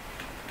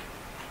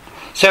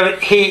 So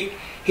he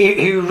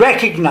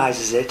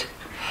recognizes it,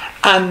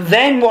 and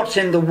then what's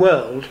in the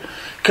world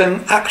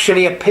can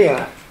actually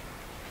appear.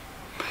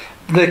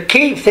 The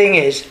key thing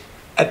is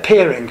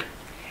appearing.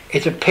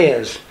 It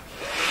appears,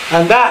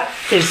 and that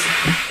is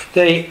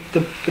the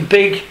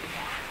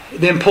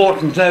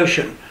important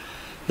notion,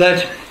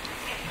 that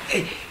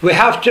we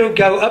have to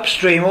go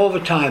upstream all the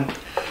time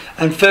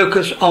and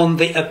focus on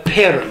the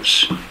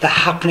appearance, the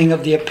happening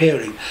of the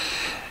appearing.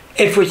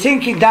 If we're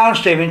thinking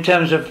downstream in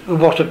terms of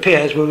what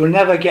appears, we will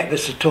never get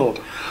this at all.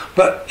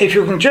 But if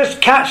you can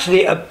just catch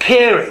the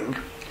appearing,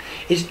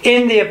 it's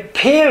in the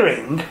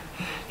appearing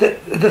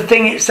that the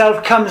thing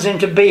itself comes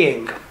into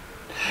being.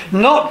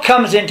 Not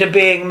comes into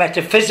being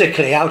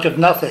metaphysically out of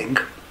nothing,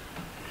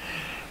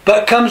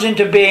 but comes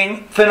into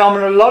being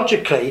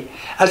phenomenologically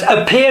as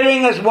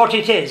appearing as what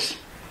it is.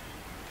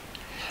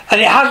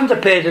 And it hasn't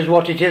appeared as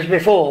what it is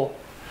before.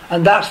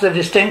 And that's the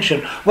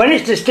distinction. When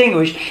it's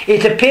distinguished,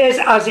 it appears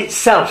as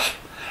itself.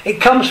 It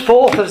comes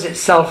forth as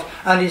itself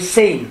and is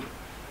seen,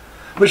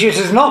 which it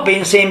has not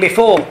been seen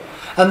before.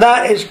 And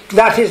that is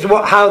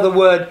how the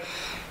word,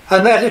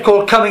 and that is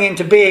called coming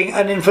into being.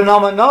 And in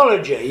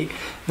phenomenology,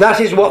 that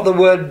is what the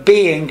word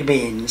being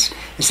means.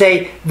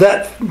 Say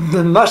that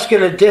the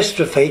muscular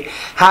dystrophy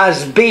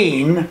has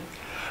been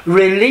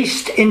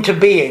released into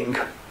being.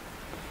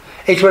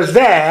 It was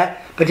there,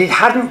 but it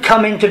hadn't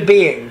come into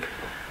being.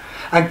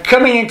 And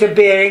coming into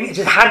being, it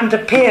hadn't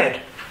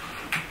appeared.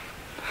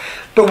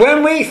 But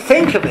when we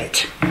think of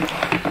it,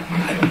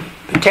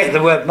 take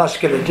the word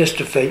muscular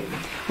dystrophy,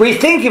 we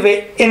think of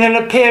it in an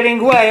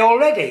appearing way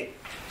already.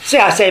 See,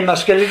 I say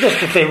muscular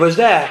dystrophy was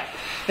there,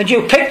 and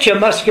you picture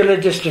muscular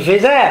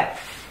dystrophy there.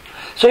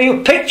 So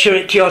you picture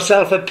it to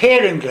yourself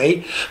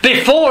appearingly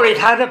before it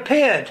had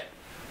appeared.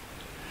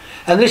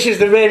 And this is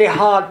the really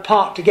hard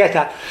part to get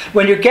at.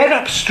 When you get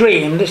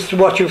upstream, this is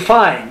what you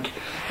find.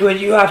 When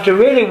you have to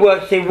really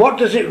work, see what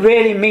does it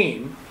really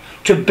mean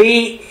to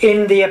be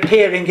in the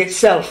appearing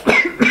itself.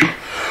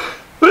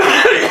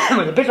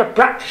 With a bit of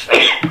practice,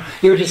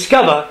 you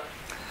discover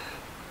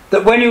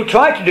that when you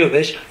try to do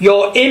this,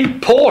 you're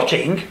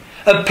importing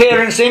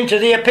appearance into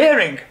the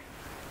appearing.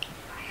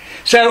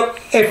 So,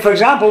 if, for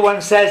example,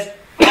 one says,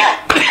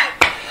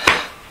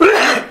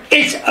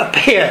 it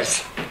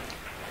appears,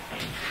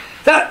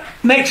 that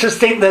makes us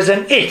think there's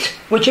an it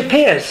which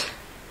appears.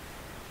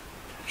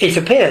 It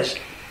appears.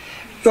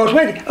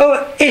 Automatically,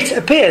 oh, it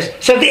appears.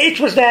 So the it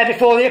was there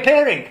before the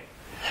appearing.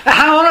 Now,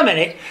 hang on a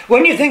minute.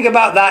 When you think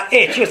about that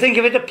it, you think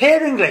of it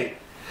appearingly.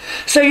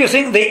 So you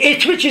think the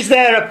it which is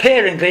there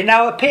appearingly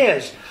now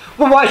appears.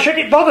 Well, why should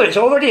it bother? It's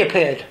already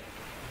appeared.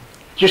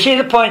 Do you see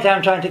the point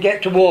I'm trying to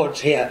get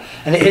towards here?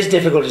 And it is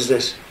difficult as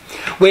this.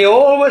 We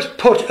always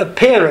put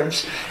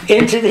appearance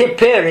into the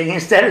appearing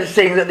instead of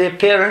seeing that the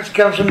appearance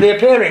comes from the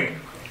appearing.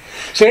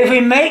 So if we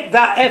make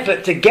that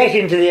effort to get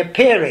into the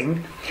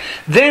appearing,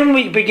 then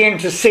we begin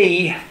to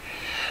see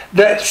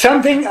that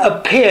something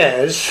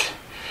appears,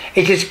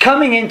 it is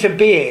coming into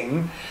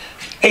being,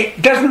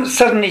 it doesn't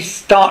suddenly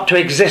start to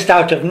exist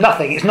out of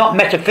nothing. It's not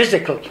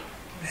metaphysical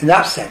in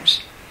that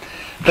sense.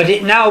 But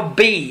it now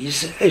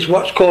bees, is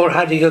what's called,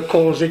 Heidegger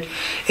calls it,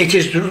 it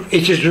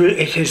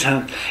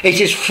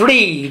is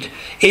freed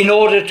in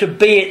order to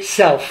be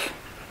itself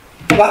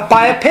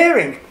by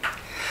appearing.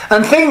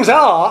 And things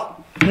are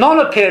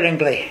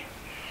non-appearingly.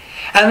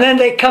 And then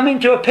they come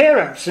into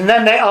appearance, and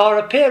then they are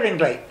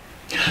appearingly.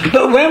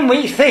 But when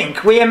we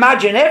think, we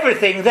imagine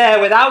everything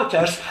there without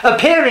us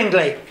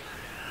appearingly.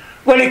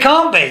 Well, it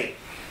can't be.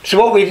 So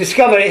what we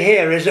discover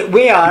here is that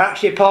we are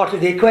actually part of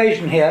the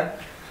equation here.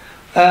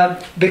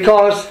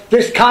 Because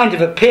this kind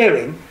of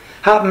appearing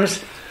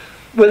happens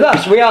with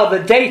us. We are the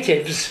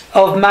datives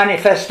of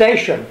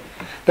manifestation.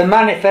 The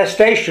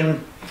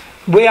manifestation,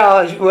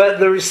 we're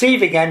the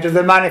receiving end of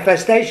the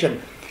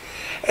manifestation,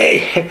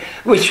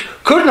 which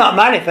could not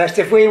manifest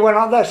if we were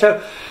not there.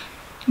 So,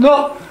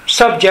 not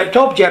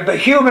subject-object, but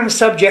human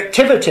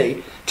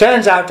subjectivity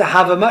turns out to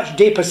have a much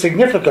deeper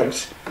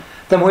significance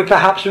than we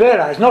perhaps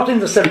realise. Not in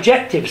the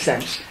subjective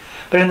sense,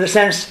 but in the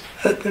sense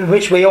in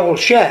which we all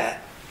share.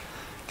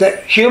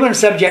 That human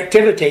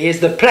subjectivity is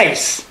the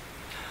place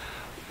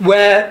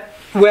where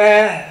the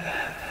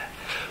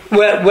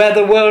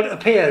world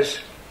appears.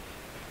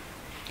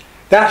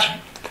 That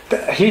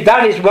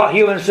is what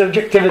human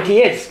subjectivity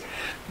is.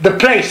 The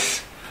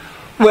place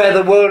where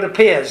the world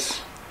appears,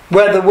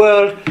 where the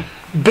world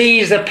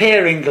bees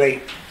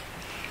appearingly.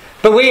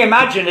 But we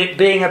imagine it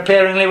being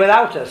appearingly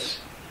without us.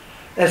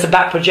 There's a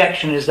back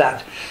projection, is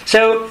that.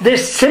 So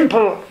this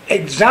simple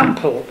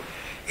example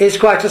is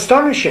quite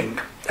astonishing.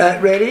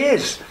 It really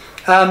is.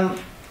 And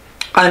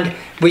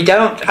we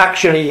don't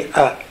actually,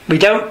 we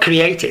don't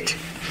create it.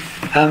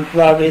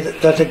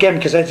 That again,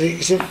 because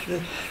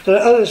there are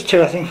others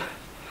too, I think.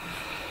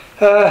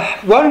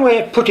 One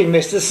way of putting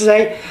this is to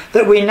say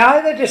that we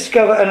neither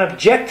discover an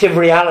objective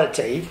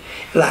reality,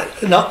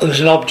 like not there's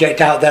an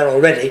object out there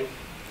already,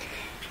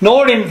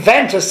 nor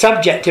invent a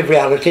subjective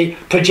reality,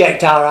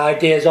 project our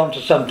ideas onto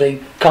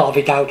something, carve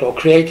it out or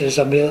create it or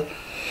something else.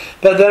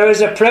 But there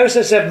is a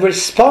process of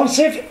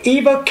responsive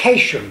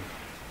evocation.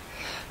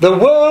 The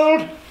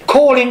world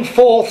calling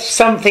forth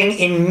something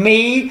in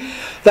me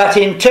that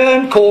in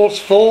turn calls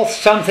forth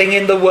something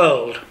in the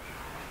world.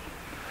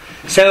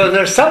 So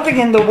there's something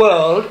in the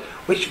world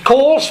which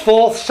calls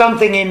forth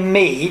something in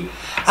me,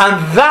 and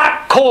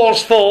that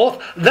calls forth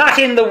that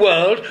in the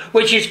world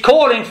which is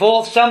calling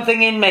forth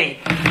something in me.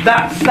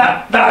 That's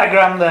that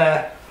diagram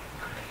there.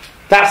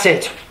 That's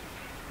it.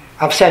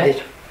 I've said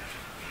it.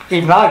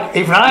 Even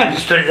I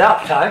understood it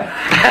that time.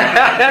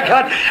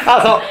 I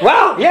thought,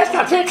 well, yes,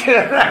 that's it.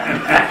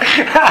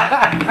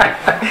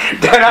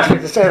 Don't ask me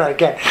to say that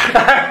again.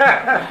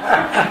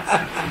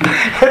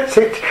 That's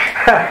it.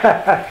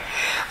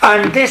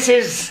 And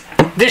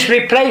this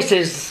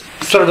replaces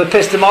sort of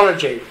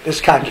epistemology,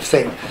 this kind of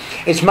thing.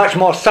 It's much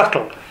more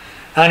subtle.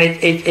 And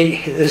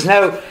there's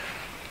no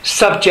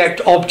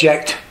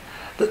subject-object.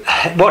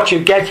 What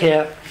you get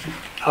here,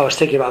 I was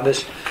thinking about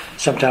this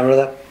sometime or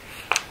other,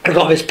 I've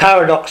got this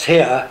paradox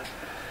here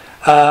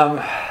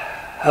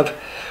of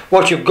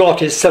what you've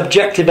got is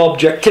subjective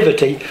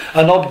objectivity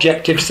and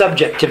objective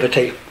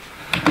subjectivity.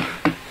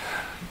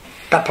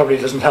 That probably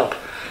doesn't help.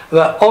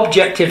 But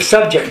objective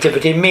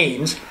subjectivity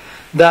means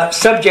that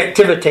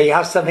subjectivity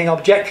has something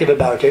objective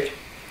about it,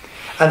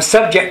 and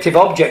subjective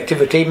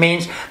objectivity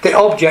means the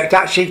object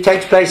actually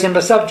takes place in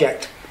the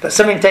subject, but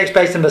something takes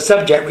place in the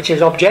subject which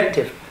is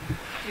objective.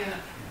 Yeah.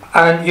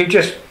 And you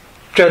just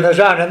turn those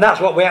around, and that's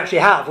what we actually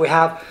have. We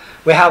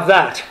have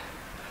that.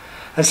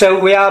 And so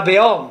we are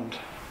beyond.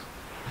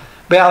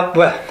 Then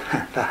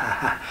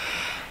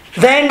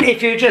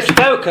if you just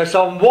focus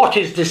on what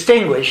is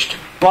distinguished,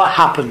 what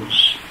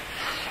happens?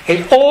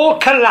 It all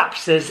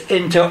collapses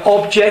into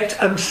object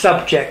and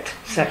subject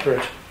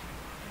separate.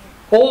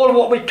 All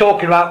what we're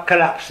talking about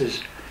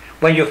collapses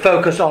when you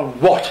focus on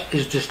what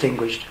is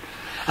distinguished.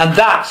 And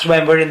that's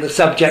when we're in the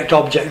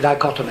subject-object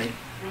dichotomy.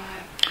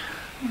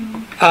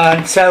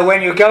 And so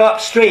when you go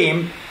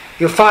upstream,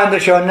 you find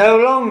that you're no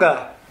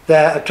longer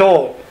there at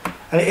all.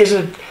 And it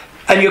isn't,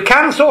 and you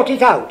can sort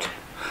it out.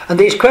 And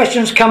these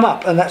questions come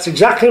up, and that's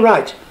exactly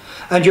right.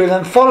 And you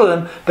then follow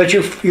them, but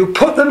you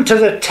put them to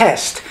the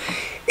test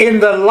in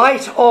the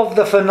light of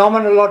the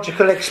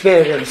phenomenological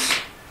experience.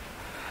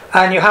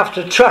 And you have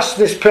to trust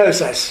this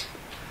process.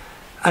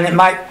 And it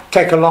might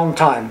take a long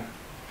time.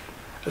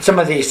 But some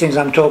of these things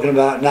I'm talking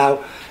about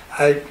now,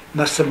 I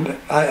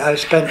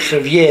spent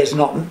sort of years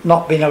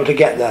not being able to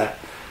get there.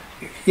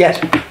 Yes?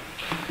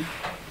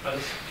 I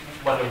just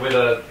wonder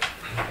whether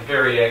a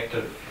very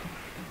active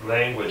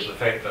language, the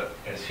fact that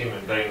as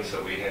human beings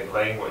that we have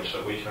language,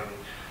 that we can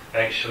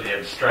actually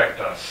abstract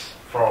us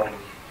from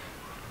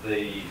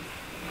the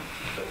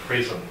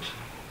present,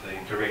 the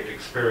direct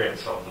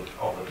experience of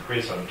the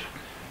present,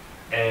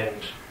 and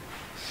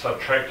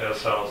subtract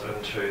ourselves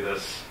into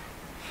this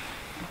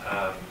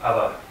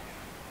other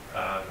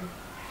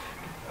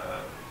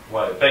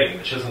way of being,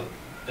 which isn't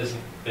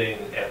being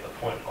at the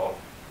point of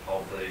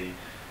the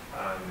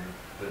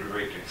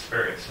direct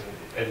experience.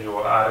 And in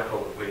your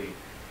article that we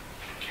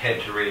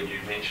had to read, you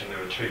mentioned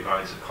there were two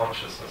modes of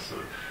consciousness,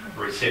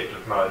 the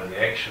receptive mode and the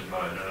action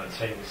mode, and it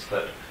seems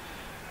that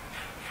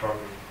from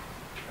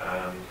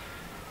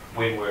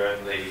when we're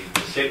in the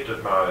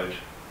receptive mode,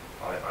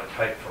 I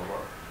take from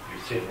what you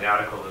said in the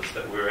article is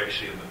that we're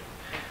actually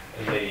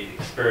in the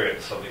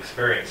experience of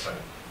experiencing,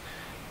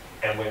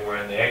 and when we're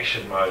in the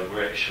action mode,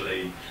 we're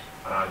actually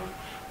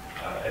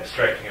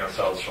abstracting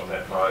ourselves from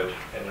that mode,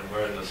 and then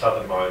we're in this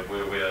other mode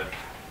where we're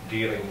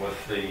dealing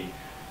with the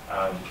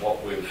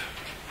what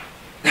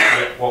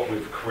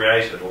we've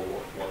created, or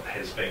what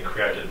has been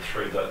created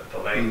through the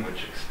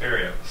language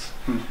experience.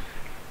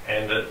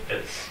 And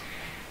it's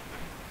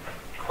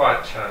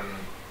quite,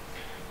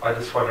 I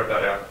just wonder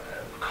about our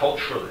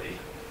culturally,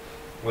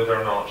 whether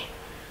or not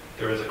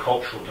there is a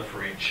cultural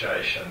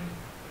differentiation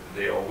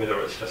there, or whether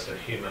it's just a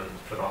human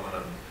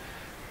phenomenon,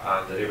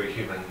 that every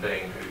human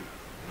being who,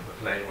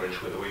 with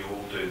language, whether we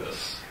all do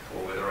this,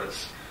 or whether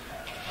it's,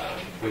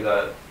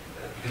 because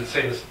it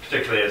seems,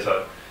 particularly as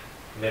a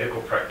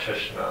medical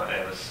practitioner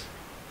and as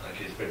like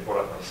he's been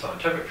brought up in a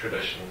scientific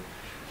tradition,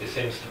 there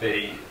seems to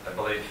be a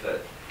belief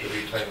that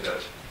everything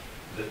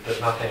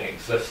that nothing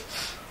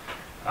exists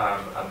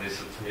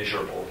unless it's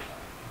measurable.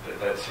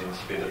 That seems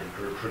to be the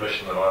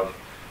tradition that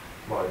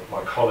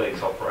my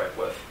colleagues operate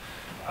with,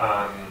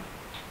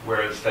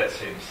 whereas that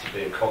seems to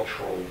be a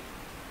cultural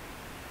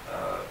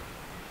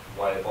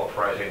way of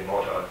operating,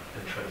 not an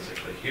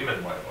intrinsically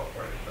human way of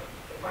operating, but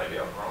maybe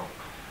I'm wrong.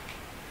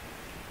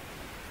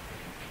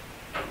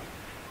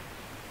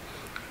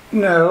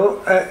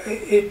 No,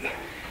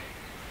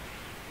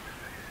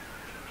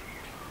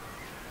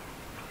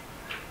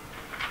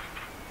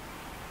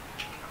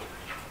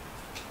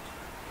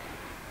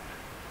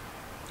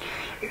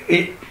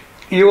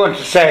 you want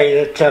to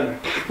say that,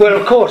 well,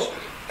 of course,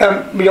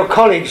 your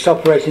colleagues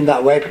operate in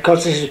that way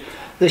because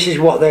this is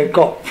what they've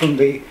got from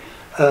the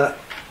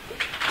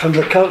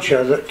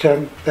culture that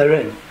they're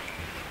in.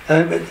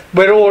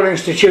 We're all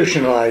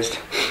institutionalised,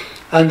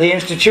 and the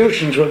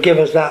institutions will give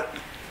us that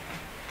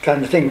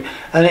kind of thing.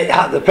 And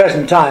at the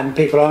present time,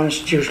 people are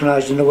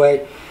institutionalised in a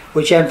way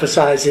which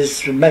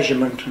emphasises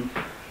measurement and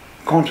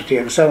quantity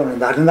and so on,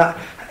 and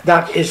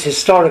that is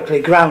historically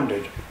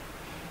grounded.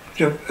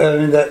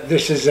 That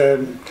this is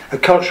a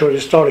cultural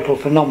historical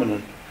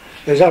phenomenon.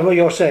 Is that what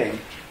you're saying?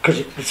 Because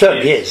it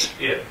certainly is.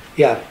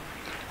 Yeah.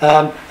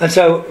 And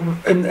so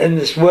in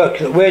this work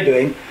that we're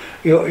doing,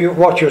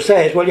 what you're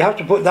saying is, well, you have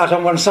to put that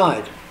on one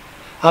side.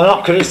 I'm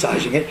not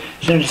criticising it,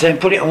 simply saying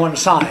put it on one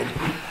side.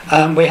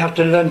 We have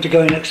to learn to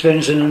go and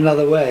experience in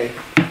another way.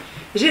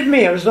 Is it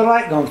me, or has the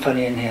light gone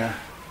funny in here?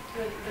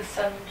 The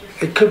sun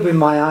just... It could be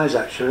my eyes,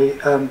 actually.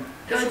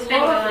 There's a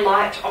lot of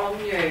light on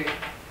you.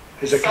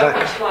 Is it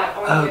much light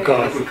on you.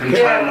 God! We can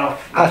turn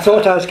off. I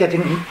thought I was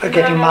getting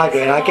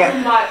migraine. I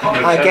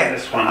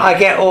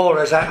get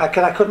auras.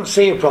 I couldn't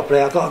see you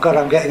properly. I thought, God,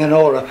 I'm getting an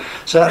aura.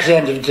 So that's the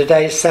end of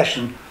today's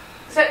session.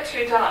 Is it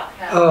too dark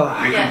now?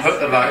 Oh. We can put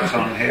the lights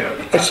on here.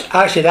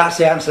 Actually, that's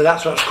the answer.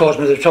 That's what's caused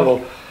me the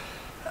trouble.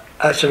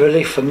 It's a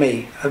relief for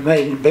me. It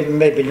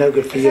may be no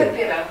good for you. Is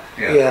it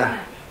better?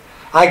 Yeah.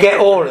 I get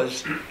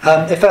auras.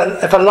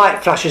 If a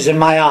light flashes in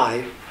my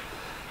eye,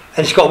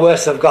 and it's got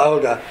worse as I've got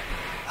older,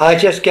 I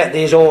just get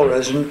these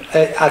auras, and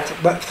I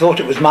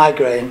thought it was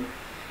migraine,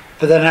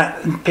 but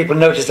then people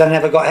noticed I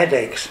never got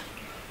headaches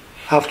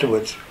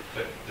afterwards.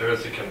 There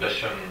is a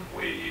condition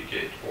where you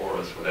get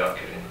auras without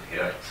getting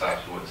headaches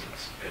afterwards.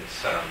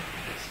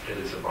 It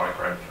is a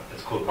migraine.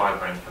 It's called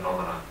migraine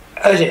phenomena.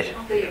 Is it?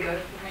 Oh, there you go.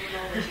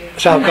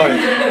 So I've got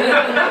it.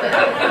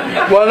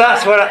 Well,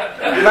 that's what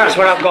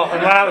I've got.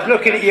 And when I was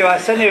looking at you, I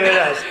suddenly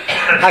realised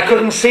I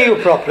couldn't see you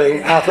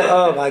properly. I thought,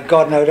 oh my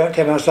God, no! Don't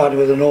tell me I'm starting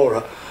with an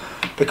aura,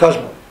 because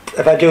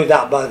if I do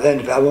that, by the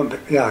end of it, I won't.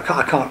 I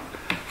can't.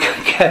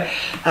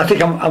 I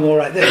think I'm all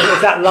right.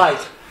 There's that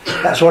light.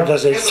 That's what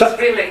does it. It was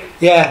really.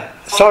 Yeah.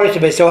 Sorry to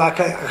be. So I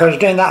was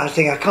doing that. I was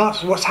thinking, I can't.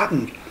 What's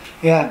happened?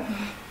 Yeah.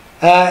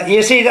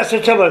 You see, that's the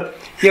trouble.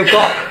 You've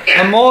got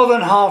a more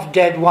than half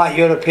dead white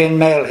European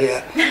male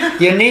here.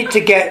 You need to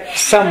get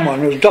someone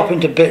who's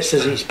dropping to bits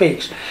as he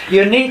speaks.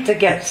 You need to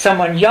get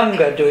someone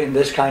younger doing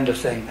this kind of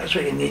thing. That's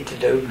what you need to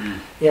do.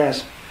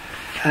 Yes.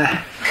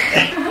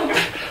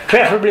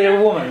 Preferably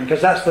a woman,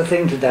 because that's the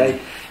thing today.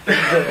 Be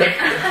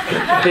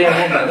a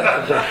woman.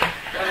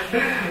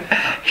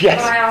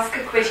 Yes. Can I ask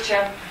a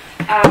question?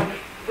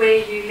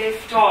 Where you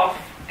left off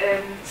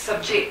in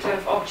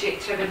subjective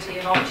objectivity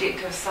and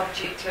objective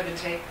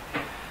subjectivity,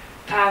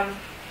 can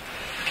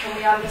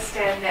we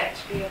understand that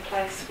to be a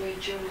place where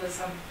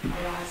dualism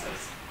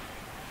arises?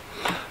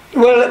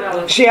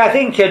 Well, see, I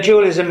think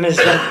dualism is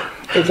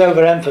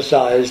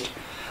overemphasised.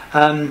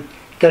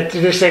 That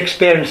this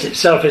experience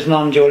itself is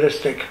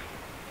non-dualistic.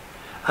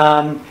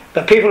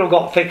 But people have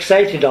got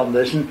fixated on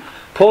this, and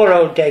poor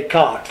old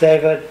Descartes,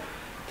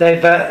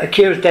 they've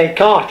accused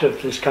Descartes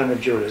of this kind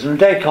of dualism.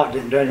 Descartes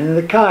didn't do anything of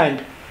the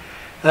kind.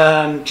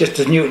 Just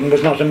as Newton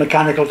was not a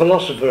mechanical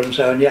philosopher and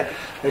so on, yet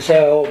they say,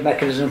 oh,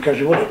 mechanism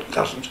comes, well, it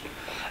doesn't.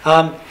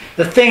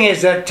 The thing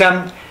is that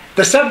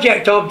the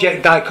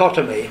subject-object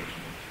dichotomy,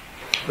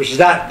 which is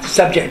that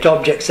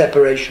subject-object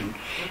separation,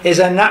 is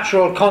a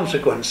natural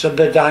consequence of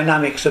the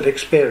dynamics of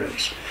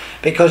experience.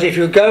 Because if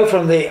you go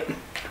from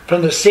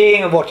the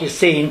seeing of what is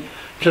seen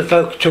to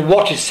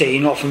what is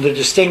seen, or from the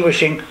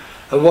distinguishing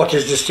of what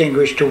is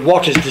distinguished to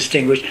what is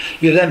distinguished,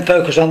 you then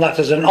focus on that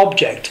as an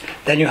object.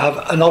 Then you have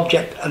an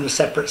object and a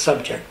separate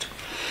subject.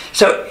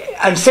 So,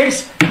 and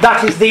since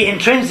that is the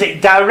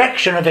intrinsic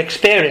direction of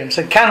experience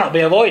and cannot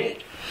be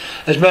avoided,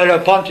 as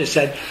Merleau-Ponty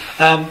said,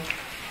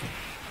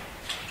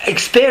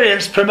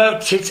 experience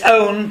promotes its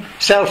own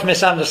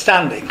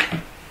self-misunderstanding,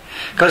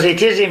 because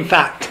it is in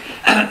fact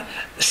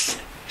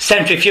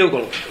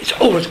centrifugal. It's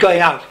always going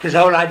out, because the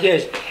whole idea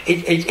is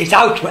it's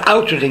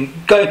outwarding,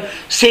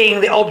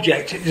 seeing the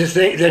object.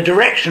 The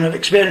direction of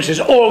experience is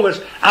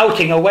always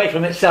outing away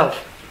from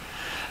itself,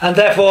 and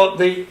therefore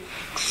the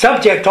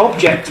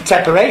subject-object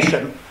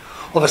separation,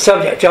 or the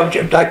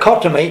subject-object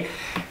dichotomy,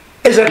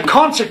 is a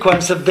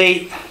consequence of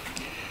the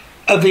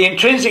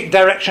intrinsic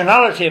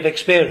directionality of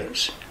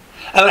experience,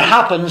 and it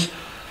happens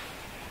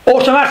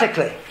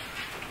automatically.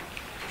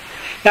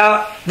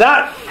 Now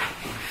that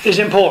is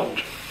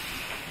important,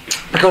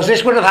 because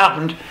this would have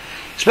happened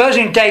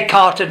supposing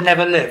Descartes had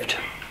never lived,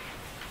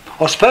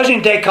 or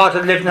supposing Descartes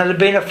had lived and had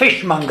been a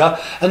fishmonger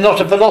and not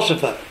a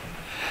philosopher.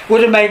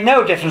 Would have made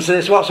no difference to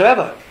this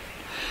whatsoever.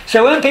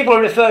 So when people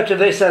refer to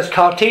this as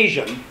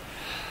Cartesian,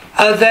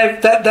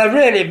 they're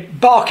really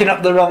barking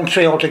up the wrong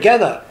tree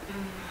altogether,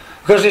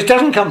 because this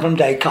doesn't come from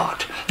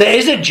Descartes. There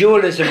is a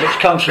dualism which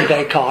comes from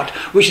Descartes,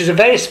 which is a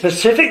very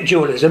specific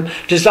dualism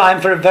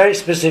designed for a very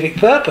specific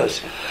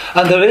purpose,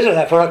 and there is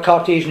therefore a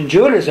Cartesian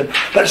dualism.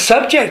 But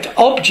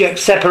subject-object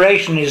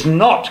separation is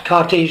not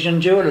Cartesian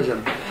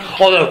dualism,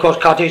 although of course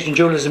Cartesian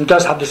dualism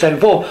does have the same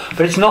form,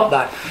 but it's not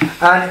that.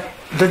 And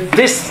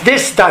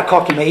this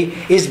dichotomy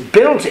is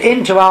built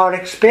into our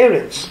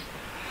experience.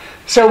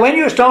 So when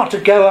you start to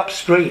go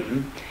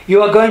upstream,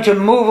 you are going to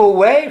move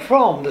away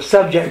from the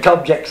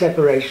subject-object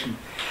separation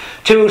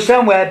to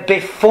somewhere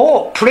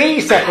before,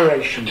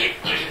 pre-separation.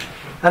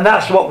 And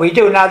that's what we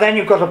do. Now then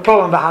you've got a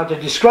problem about how to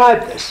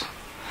describe this.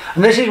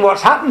 And this is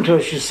what's happened to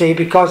us, you see,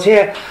 because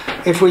here,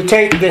 if we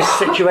take this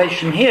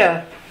situation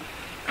here,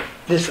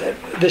 this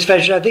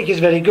version I think is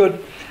very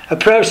good, a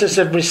process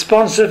of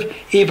responsive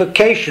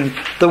evocation,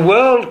 the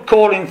world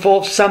calling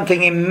forth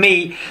something in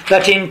me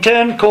that in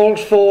turn calls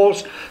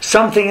forth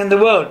something in the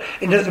world.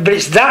 But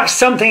it's that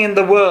something in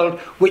the world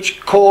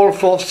which calls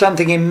forth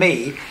something in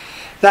me,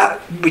 that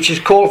which is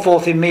called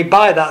forth in me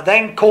by that,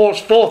 then calls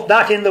forth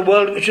that in the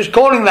world which is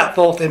calling that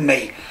forth in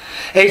me.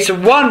 It's a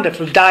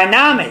wonderful,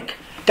 dynamic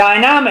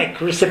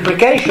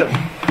reciprocation.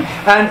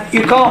 And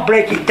you can't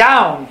break it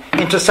down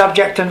into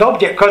subject and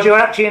object, because you're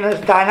actually in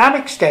a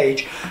dynamic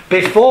stage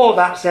before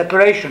that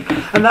separation.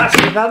 And that's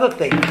another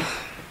thing.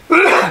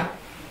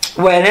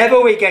 Whenever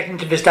we get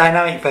into this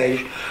dynamic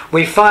phase,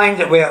 we find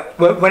that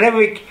whenever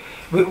we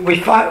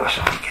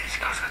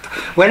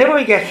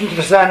get into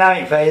the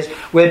dynamic phase,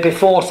 we're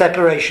before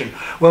separation.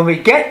 When we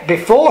get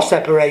before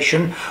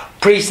separation,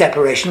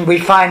 pre-separation, we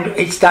find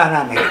it's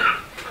dynamic.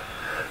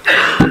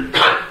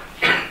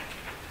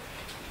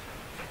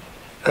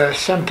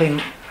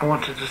 Something I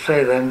wanted to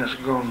say then that's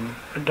gone.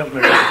 It doesn't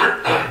really,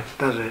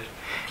 does it?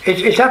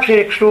 It's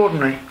absolutely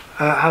extraordinary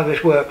how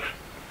this works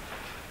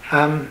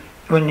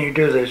when you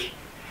do this.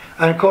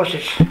 And of course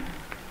it's...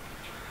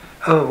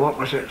 Oh, what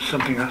was it?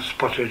 Something I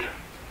spotted.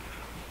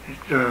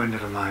 Oh,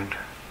 never mind.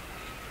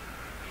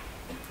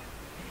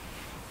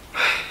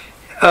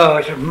 Oh,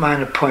 it's a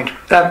minor point.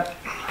 The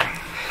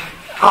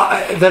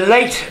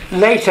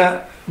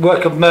later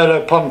work of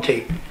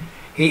Merleau-Ponty,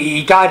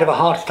 he died of a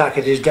heart attack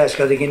at his desk,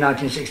 I think in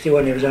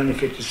 1961. He was only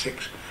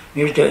 56.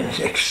 He was doing this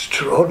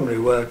extraordinary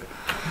work.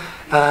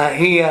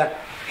 He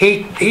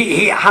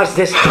has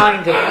this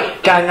kind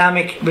of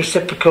dynamic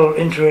reciprocal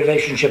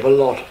interrelationship a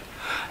lot,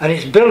 and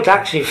it's built,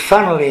 actually,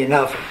 funnily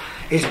enough,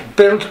 it's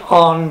built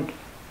on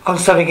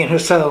something in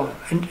Husserl.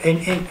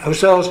 In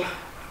Husserl's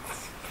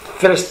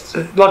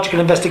Logical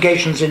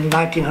Investigations in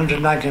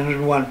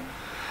 1900-1901,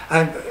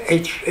 and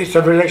it's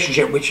a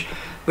relationship which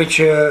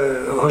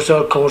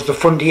Husserl calls the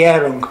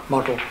Fundierung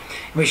model, in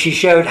which he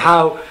showed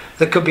how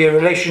there could be a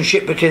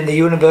relationship between the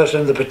universal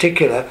and the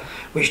particular,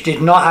 which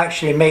did not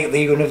actually make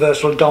the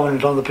universal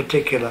dominant on the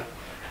particular,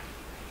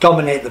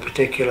 dominate the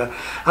particular.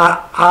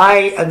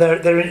 And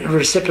they're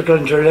reciprocal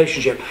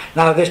interrelationship.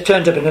 Now this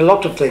turns up in a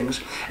lot of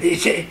things.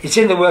 It's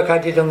in the work I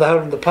did on the whole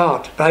and the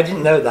part, but I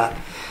didn't know that.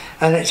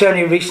 And it's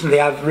only recently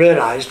I've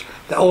realised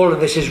that all of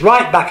this is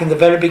right back in the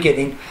very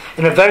beginning,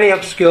 in a very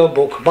obscure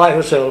book by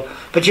Husserl,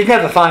 but you'd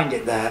never find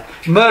it there.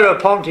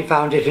 Merleau-Ponty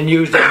found it and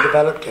used it and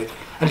developed it,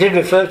 and did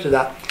refer to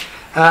that.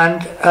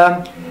 And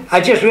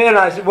I just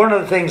realised that one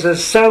of the things,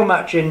 there's so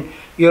much in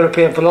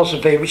European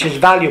philosophy which is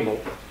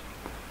valuable,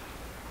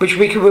 which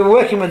we're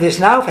working with this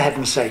now, for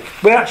heaven's sake.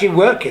 We're actually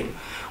working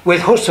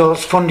with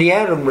Husserl's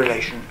Fundierung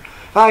relation.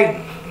 If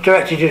I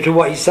directed you to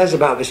what he says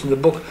about this in the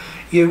book,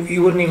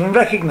 you wouldn't even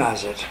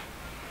recognise it.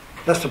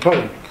 That's the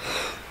problem.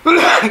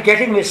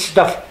 Getting this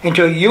stuff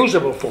into a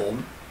usable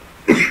form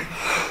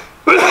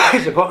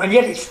is a problem, and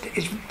yet it's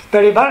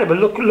very valuable.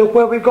 Look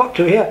where we've got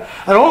to here.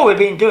 And all we've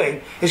been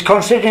doing is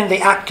considering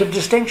the act of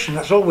distinction.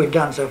 That's all we've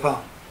done so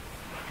far.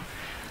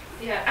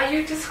 Yeah, are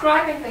you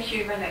describing the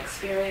human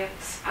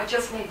experience? I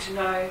just need to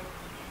know,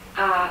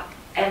 are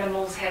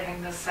animals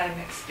having the same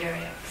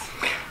experience?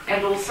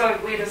 And also,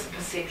 where does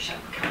perception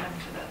come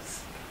into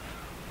this?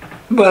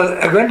 Well,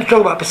 I'm going to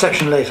talk about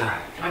perception later.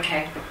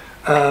 Okay.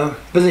 But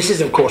this is,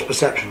 of course,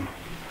 perception.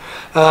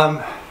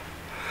 Now,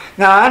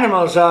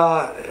 animals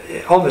are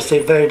obviously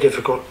very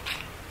difficult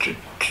to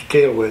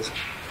deal with.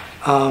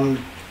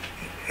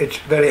 It's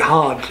very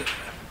hard.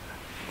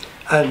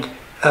 And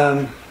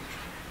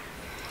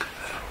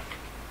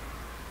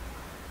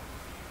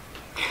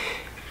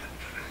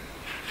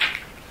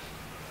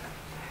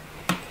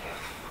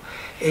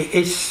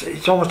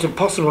it's almost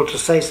impossible to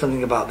say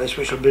something about this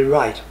which will be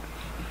right.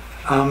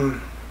 Are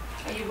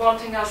you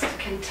wanting us to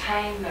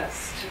contain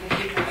this to the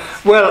human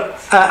experience? Well,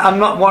 I'm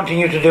not wanting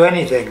you to do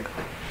anything.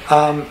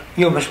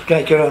 You must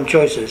make your own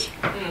choices.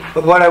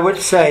 But what I would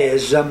say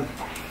is,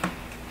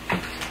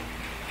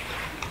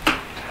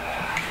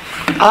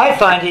 I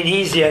find it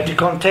easier to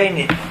contain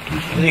it,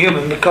 the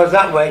human, because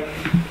that way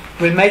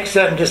we make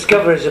certain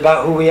discoveries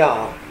about who we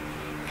are,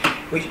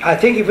 which I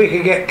think if we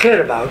could get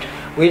clear about,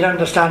 we'd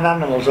understand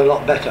animals a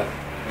lot better.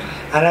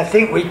 And I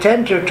think we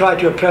tend to try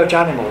to approach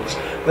animals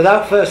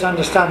without first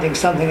understanding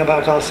something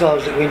about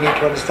ourselves that we need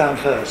to understand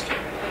first.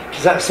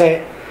 Does that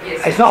say?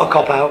 Yes. It's not a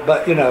cop-out,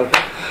 but you know.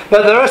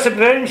 But there are some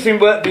very interesting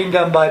work being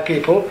done by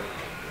people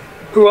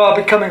who are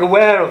becoming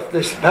aware of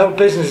this whole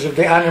business of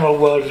the animal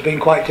world as being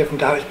quite different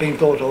to how it's being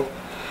thought of.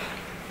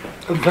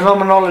 In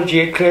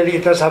phenomenology, clearly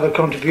it does have a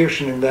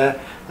contribution in there.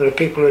 There are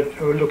people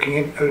who are looking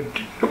in, who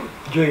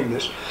are doing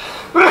this.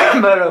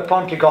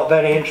 Merleau-Ponty got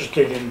very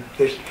interested in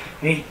this.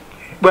 He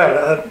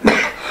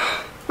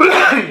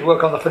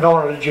work on the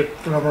phenomenology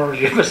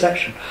of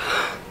perception.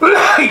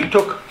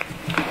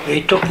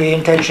 he took the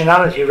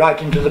intentionality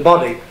right into the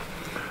body,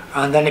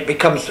 and then it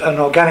becomes an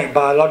organic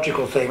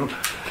biological thing.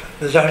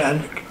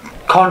 And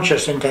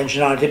conscious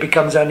intentionality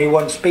becomes only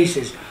one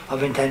species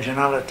of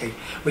intentionality,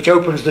 which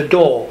opens the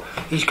door.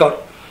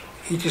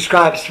 He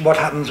describes what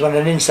happens when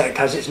an insect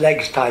has its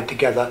legs tied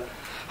together,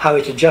 how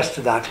it adjusts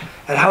to that,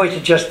 and how it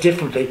adjusts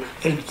differently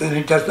than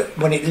it does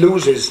when it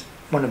loses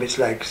one of its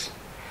legs.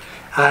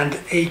 And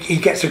he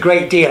gets a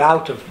great deal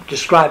out of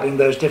describing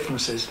those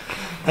differences.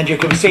 And you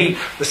can see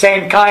the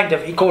same kind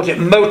of, he calls it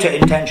motor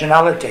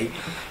intentionality,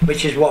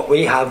 which is what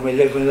we have. We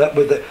live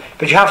with it.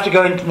 But you have to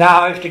go into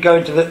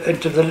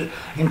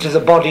the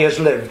body as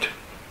lived.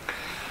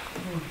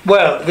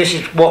 Well, this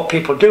is what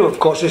people do. Of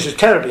course, this is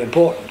terribly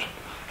important.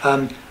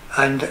 And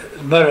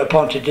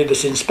Merleau-Ponty did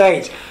this in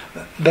spades.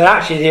 But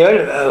actually,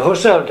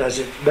 Husserl does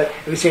it. But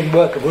it's in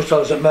work of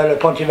Husserl's that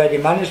Merleau-Ponty read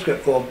in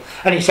manuscript form,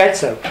 and he said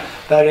so.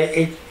 But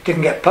it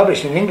didn't get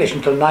published in English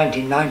until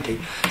 1990,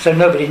 so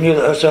nobody knew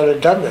that Husserl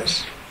had done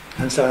this,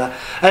 and so on.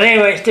 And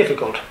anyway, it's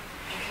difficult.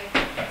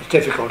 It's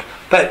difficult,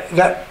 but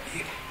that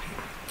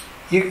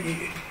you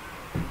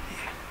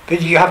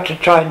have to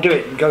try and do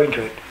it and go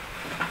into it,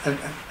 and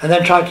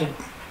then try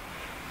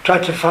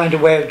to find a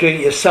way of doing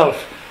it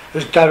yourself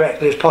as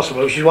directly as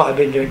possible, which is what I've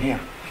been doing here.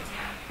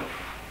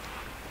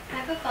 I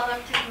have a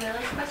follow-up to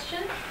Camilla's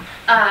question.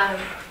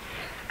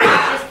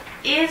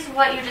 Is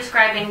what you're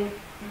describing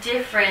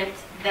different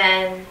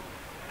than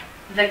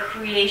the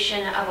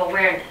creation of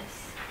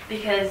awareness?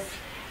 Because,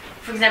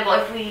 for example,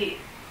 if we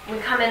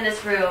come in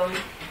this room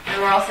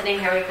and we're all sitting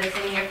here, we've been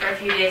sitting here for a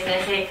few days, and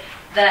I say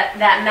that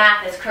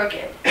map is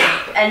crooked,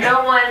 and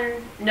no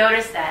one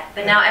noticed that,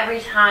 but now every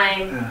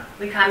time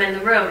we come in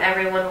the room,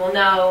 everyone will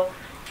know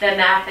the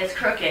map is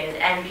crooked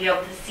and be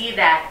able to see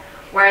that,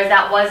 whereas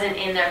that wasn't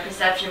in their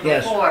perception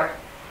before.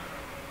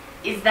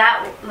 Yes.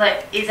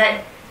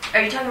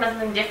 Are you talking about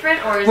something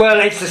different, or well,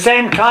 it's the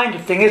same kind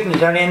of thing, isn't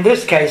it? Only in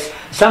this case,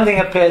 something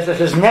appears that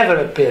has never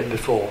appeared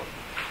before.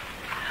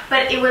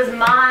 But it was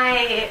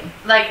my,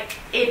 like,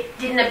 it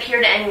didn't appear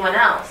to anyone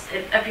else.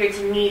 It appeared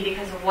to me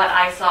because of what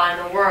I saw in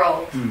the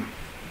world.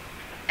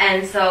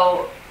 And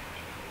so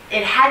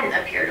it hadn't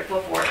appeared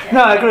before.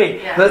 No, I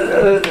agree. Yeah.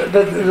 But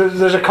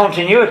there's a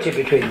continuity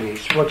between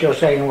these, what you're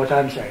saying and what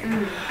I'm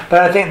saying.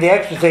 But I think the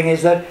extra thing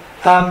is that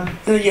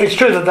it's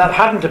true that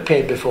hadn't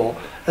appeared before,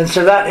 and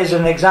so that is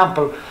an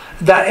example.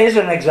 That is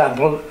an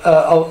example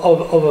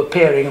of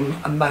appearing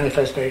and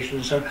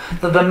manifestation. So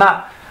that the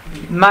map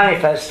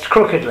manifests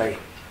crookedly,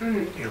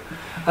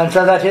 and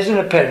so that is an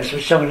appearance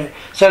which someone.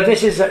 So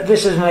this is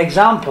an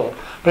example,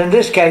 but in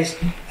this case.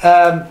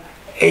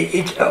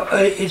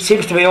 It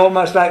seems to be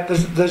almost like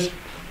there's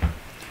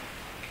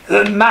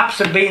the maps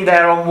have been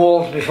there on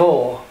walls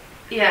before.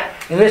 Yeah.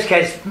 In this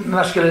case,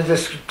 muscular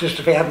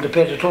dystrophy hadn't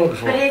appeared at all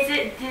before. But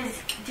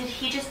did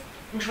he just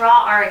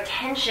draw our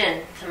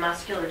attention to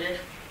muscular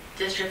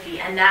dystrophy,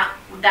 and that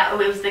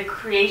it was the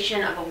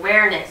creation of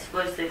awareness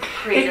was the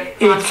creative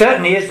process? It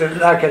certainly is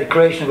like a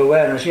creation of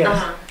awareness.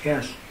 Yes,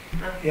 yes,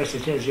 yes.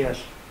 It is.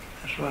 Yes,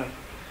 that's right.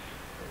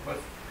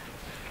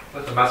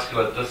 With the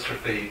muscular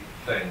dystrophy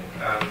thing,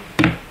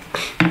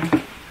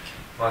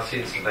 my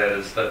sense of that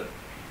is that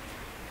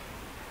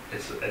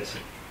it's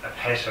a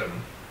pattern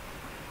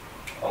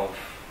of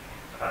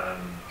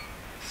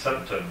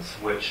symptoms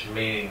which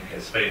meaning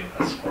has been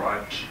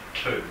ascribed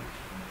to,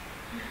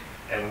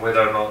 and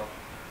whether or not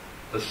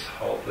this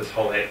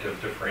whole act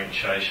of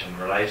differentiation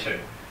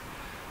relating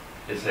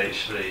is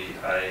actually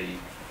I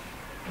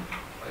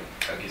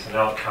guess an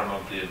outcome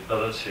of the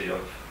ability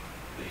of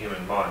the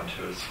human mind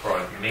to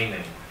ascribe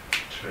meaning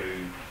to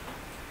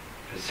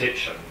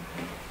perception,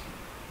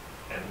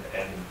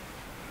 and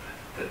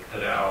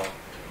that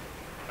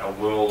our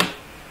world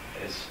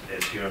as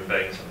human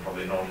beings, and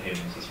probably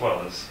non-humans as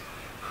well, is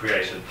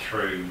created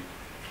through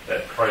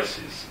that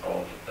process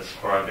of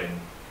ascribing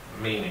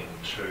meaning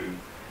to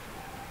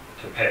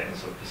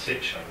patterns of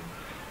perception.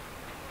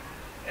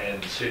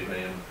 And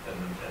certainly in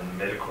the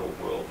medical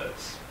world,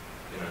 that's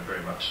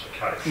very much the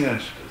case.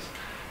 Yes.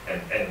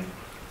 And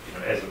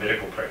as a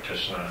medical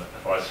practitioner,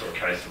 if I saw a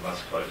case of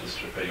muscular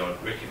dystrophy,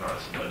 I'd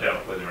recognise it. I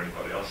doubt whether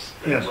anybody else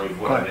in the room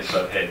would, unless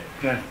they've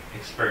had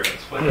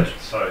experience with it.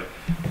 So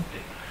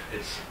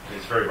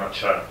there's very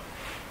much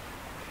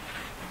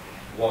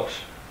what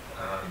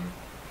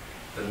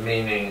the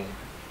meaning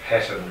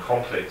pattern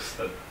complex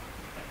that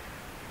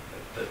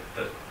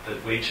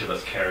each of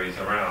us carries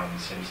around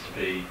seems to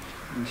be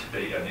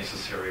a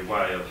necessary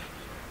way of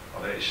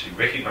actually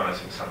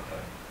recognising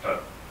something.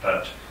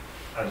 But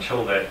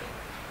until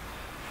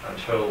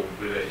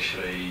we've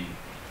actually,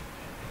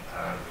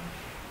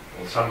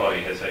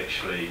 somebody has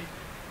actually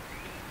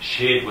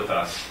shared with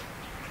us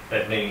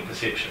that meaning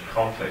perception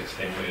complex,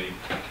 then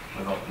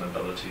we're not in an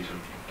ability to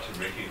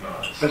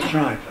recognise. That's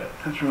right.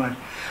 That's right.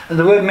 And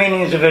the word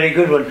meaning is a very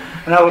good one,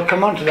 and I will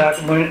come on to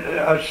that when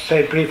I'll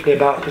say briefly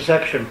about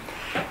perception,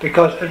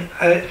 because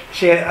I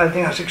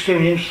think that's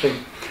extremely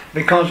interesting,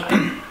 because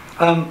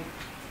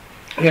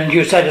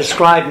you said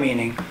ascribe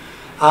meaning.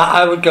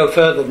 I would go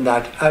further than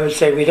that. I would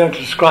say we don't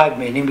ascribe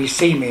meaning, we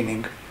see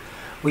meaning.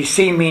 We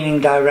see meaning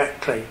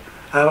directly.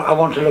 I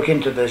want to look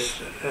into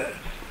this,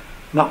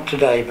 not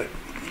today, but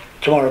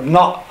tomorrow.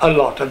 Not a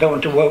lot. I don't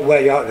want to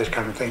wear you out with this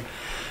kind of thing.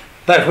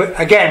 But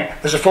again,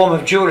 there's a form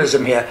of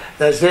dualism here.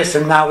 There's this,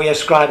 and now we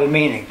ascribe a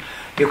meaning.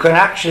 You can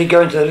actually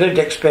go into the lived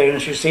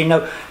experience. You see,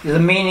 no, the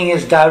meaning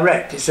is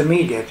direct. It's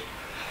immediate.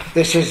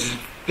 This is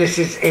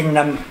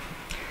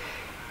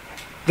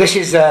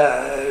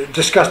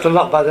discussed a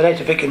lot by the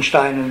later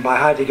Wittgenstein and by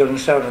Heidegger and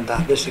so on,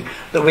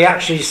 that we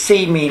actually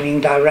see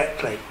meaning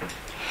directly.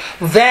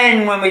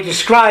 Then when we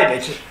describe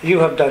it, you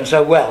have done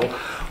so well,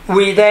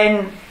 we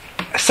then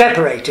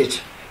separate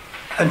it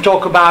and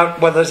talk about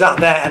whether it's out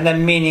there, and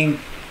then meaning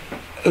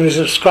was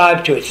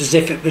ascribed to it as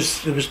if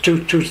there was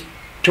two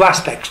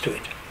aspects to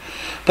it.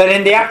 But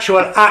in the actual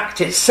act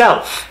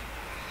itself,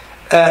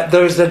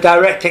 there is the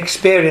direct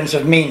experience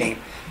of meaning,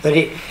 that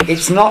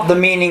it's not the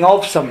meaning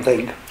of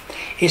something,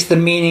 it's the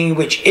meaning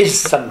which is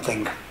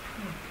something.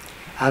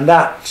 And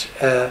that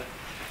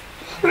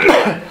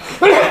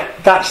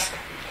that's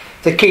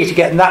the key to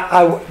getting that.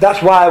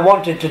 That's why I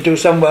wanted to do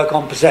some work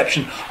on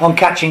perception, on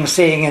catching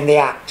seeing in the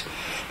act,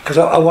 because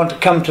I want to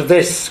come to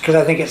this, because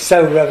I think it's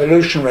so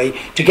revolutionary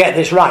to get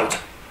this right.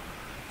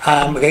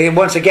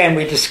 Once again,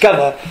 we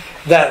discover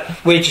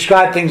that we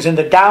describe things in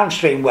the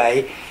downstream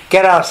way,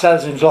 get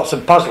ourselves into lots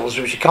of puzzles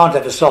which you can't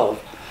ever solve.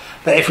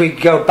 But if we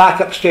go back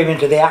upstream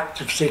into the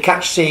act,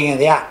 catch seeing in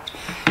the act,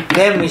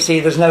 then we see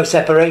there's no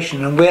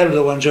separation, and we're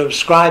the ones who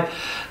put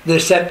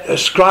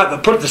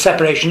the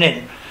separation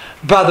in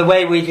by the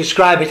way we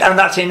describe it, and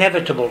that's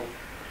inevitable.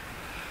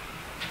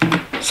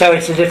 So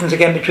it's the difference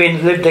again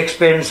between lived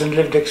experience and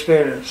lived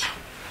experience.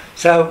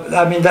 So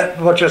I mean, that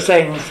what you're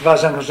saying, as far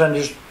as I'm concerned,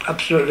 is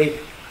absolutely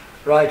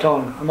right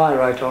on. Am I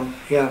right on?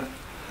 Yeah.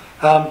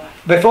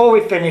 Before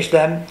we finish,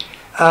 then,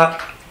 I'll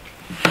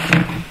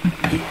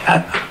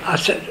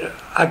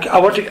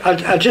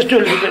just do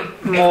a little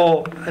bit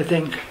more. I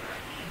think.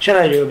 Shall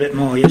I do a bit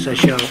more? Yes, I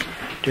shall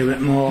do a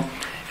bit more.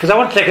 Because I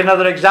want to take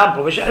another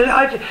example, which I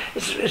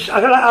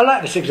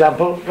like this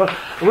example. Well,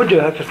 I would do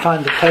if I could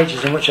find the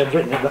pages in which I've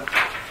written it, but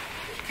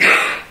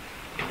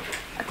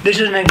this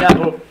is an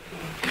example.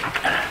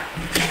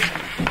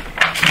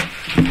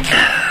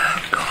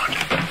 God.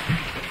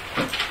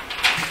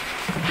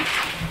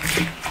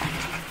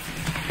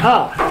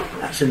 Ah,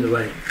 that's in the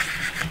way.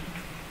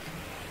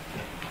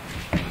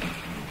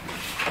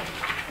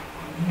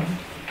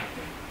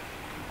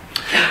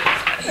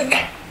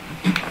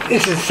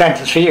 This is a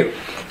sentence for you.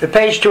 The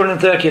page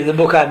 230 of the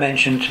book I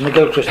mentioned,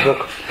 McGilchrist's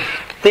book.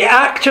 The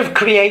act of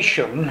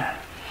creation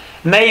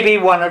may be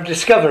one of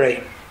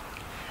discovery,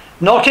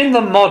 not in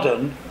the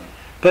modern,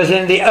 but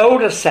in the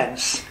older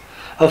sense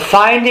of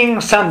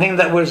finding something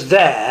that was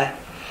there,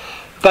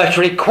 but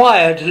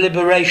required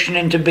liberation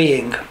into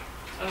being.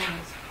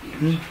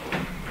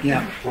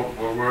 Yeah.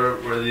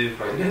 Where do you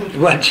find it?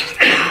 What?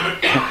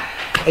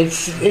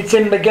 It's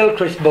in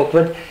McGilchrist's book,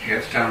 but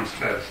Yes,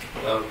 downstairs.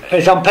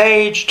 it's on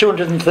page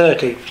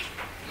 230.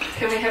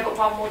 Can we have it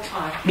one more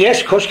time?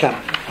 Yes, of course you can.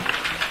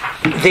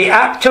 The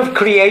act of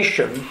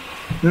creation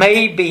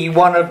may be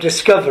one of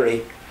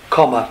discovery,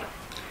 comma,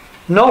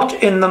 not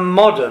in the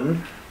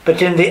modern,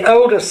 but in the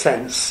older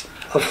sense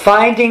of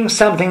finding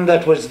something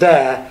that was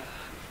there,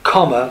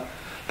 comma,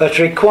 but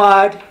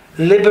required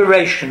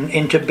liberation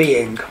into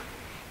being.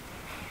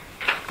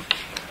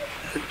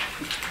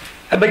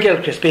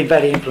 McGilchrist being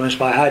very influenced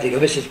by Heidegger.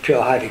 This is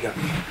pure Heidegger.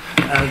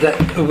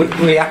 That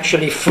we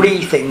actually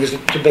free things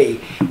to be.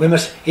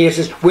 He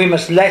says we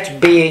must let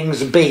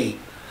beings be.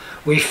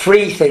 We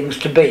free things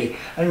to be,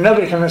 and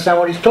nobody can understand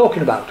what he's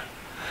talking about.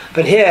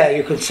 But here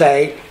you could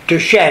say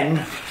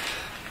Duchenne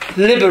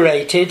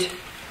liberated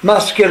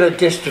muscular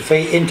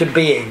dystrophy into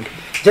being.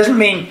 It doesn't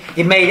mean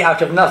he made it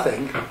out of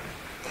nothing.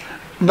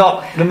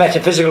 Not the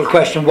metaphysical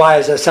question, why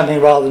is there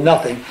something rather than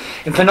nothing?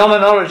 In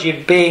phenomenology,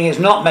 being is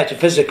not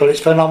metaphysical, it's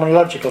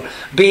phenomenological.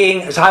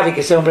 Being, as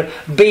Heidegger said,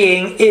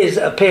 being is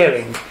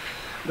appearing.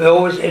 We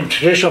always, in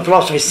traditional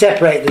philosophy,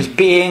 separate this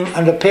being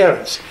and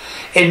appearance.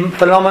 In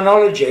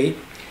phenomenology,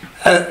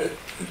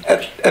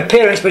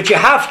 appearance, but you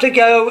have to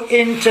go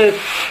into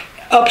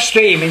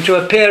upstream, into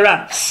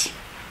appearance.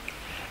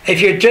 If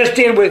you just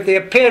deal with the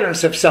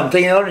appearance of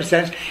something, in a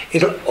sense,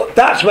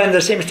 that's when there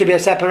seems to be a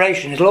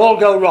separation. It'll all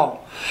go wrong.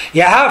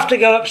 You have to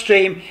go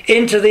upstream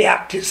into the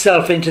act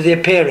itself, into the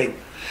appearing.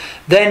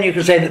 Then you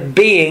can say that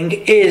being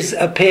is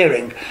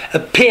appearing.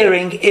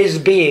 Appearing is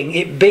being.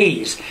 It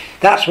bees.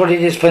 That's what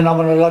it is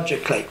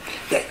phenomenologically.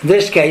 In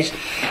this case,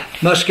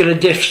 muscular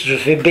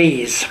dystrophy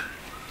bees.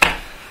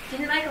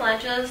 Didn't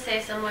Michelangelo say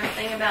a similar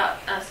thing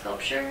about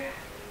sculpture?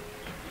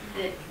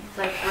 That it's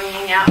like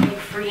bringing out, like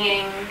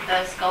freeing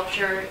the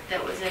sculpture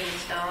that was in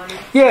stone.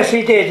 Yes,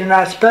 he did, and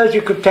I suppose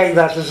you could take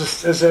that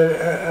as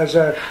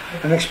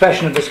an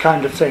expression of this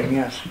kind of thing.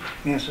 Yes,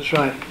 yes, that's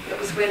right. It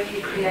was when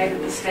he created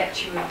the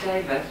statue of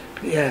David.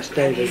 Yes, And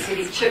David. he said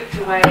he chipped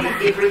away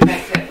everything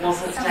that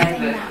wasn't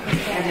David,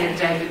 and then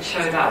David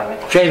showed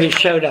up. David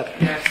showed up.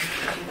 Yes.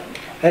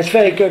 That's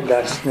very good,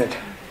 that, isn't it?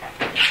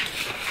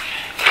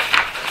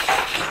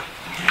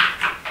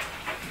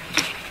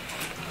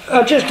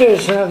 I'll just do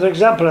this another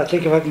example. I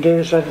think if I can do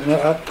this, I don't know.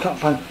 I can't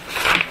find.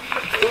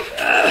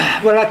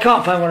 I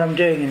can't find what I'm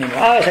doing anymore.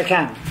 Oh, yes, I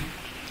can.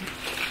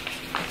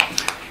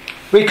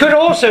 We could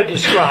also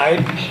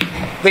describe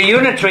the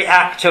unitary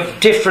act of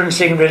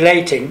differencing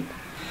relating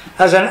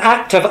as an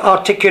act of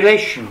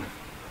articulation.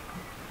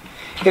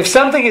 If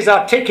something is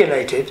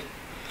articulated,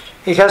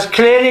 it has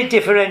clearly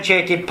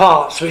differentiated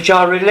parts which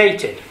are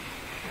related.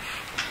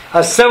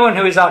 As someone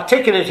who is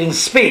articulate in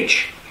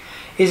speech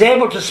is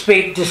able to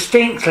speak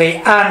distinctly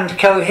and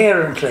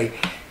coherently.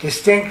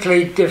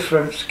 Distinctly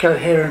different,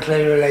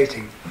 coherently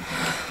relating.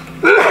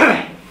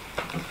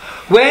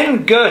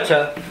 When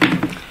Goethe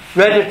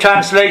read a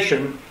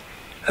translation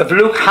of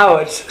Luke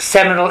Howard's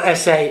seminal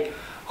essay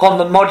on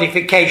the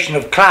modification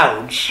of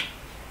clouds,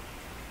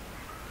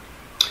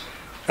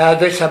 now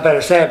this I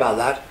better say about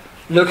that.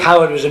 Luke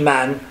Howard was a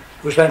man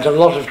who spent a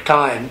lot of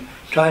time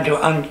trying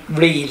to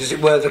read, as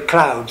it were, the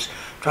clouds,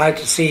 tried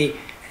to see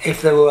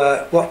if there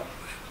were what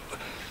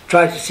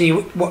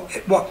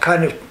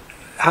kind of,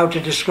 how to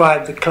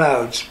describe the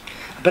clouds.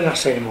 I better not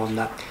say any more than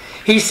that.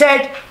 He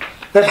said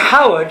that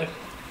Howard,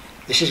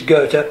 this is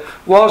Goethe,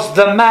 was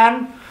the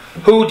man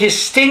who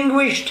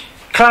distinguished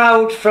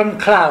cloud from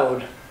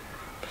cloud.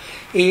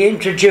 He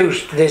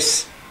introduced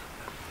these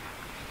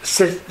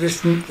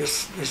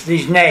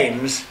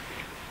names: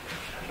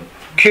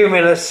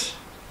 cumulus,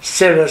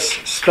 cirrus,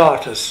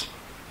 stratus.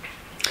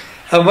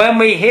 And when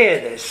we hear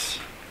this,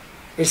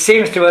 it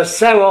seems to us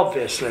so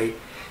obviously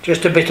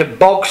just a bit of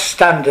bog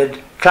standard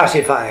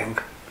classifying.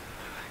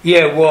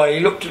 Yeah, well, he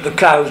looked at the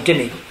clouds,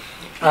 didn't he?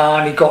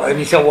 And he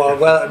thought,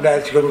 well,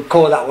 let's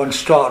call that one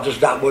stratus,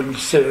 that one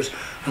cirrus,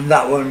 and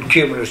that one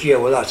cumulus. Yeah,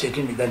 well, that's it,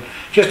 isn't it? Then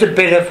just a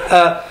bit of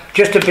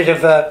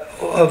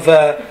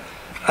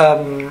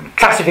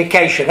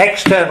classification,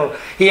 external.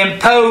 He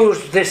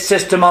imposed this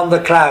system on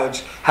the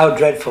clouds. How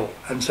dreadful,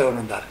 and so on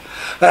and that.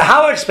 But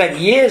Howard spent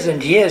years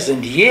and years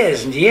and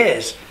years and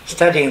years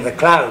studying the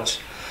clouds,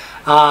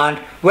 And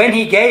when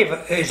he gave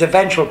his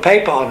eventual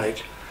paper on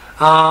it,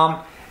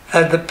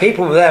 the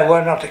people there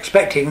were not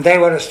expecting, they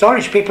were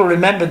astonished. People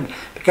remembered,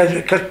 because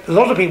a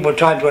lot of people were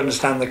trying to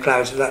understand the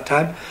clouds at that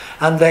time,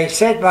 and they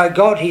said, my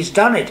God, he's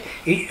done it.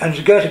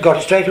 And Goethe got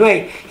it straight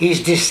away.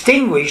 He's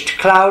distinguished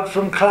cloud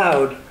from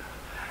cloud,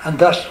 and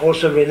thus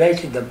also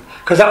related them.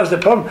 Because that was the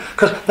problem.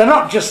 Because they're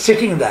not just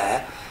sitting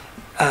there,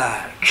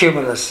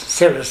 cumulus,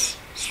 cirrus,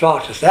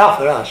 stratus, they are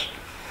for us.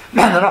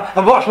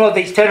 And what's more,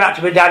 these turn out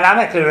to be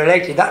dynamically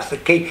related. That's the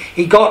key.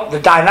 He got the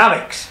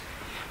dynamics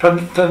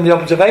from the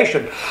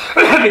observation.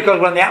 Because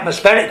when the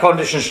atmospheric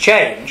conditions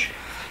change,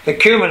 the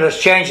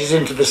cumulus changes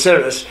into the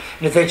cirrus,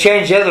 and if they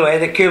change the other way,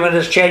 the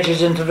cumulus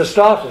changes into the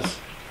stratus.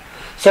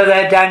 So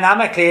they're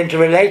dynamically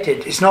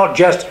interrelated. It's not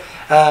just,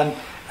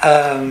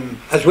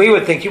 as we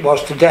would think it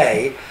was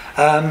today,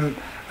 an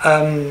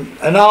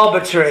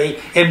arbitrary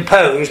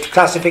imposed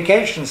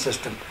classification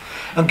system.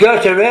 And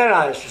Goethe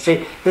realised, you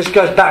see, this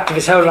goes back to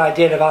this whole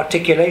idea of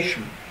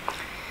articulation.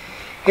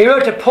 He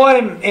wrote a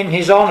poem in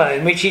his honour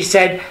in which he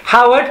said,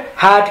 Howard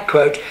had,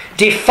 quote,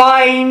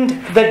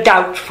 defined the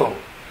doubtful,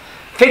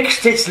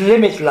 fixed its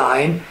limit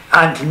line,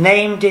 and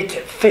named it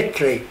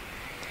fitly.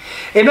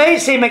 It may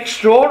seem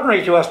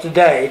extraordinary to us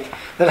today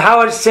that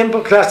Howard's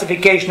simple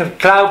classification of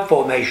cloud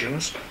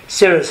formations,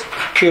 cirrus,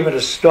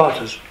 cumulus,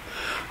 stratus,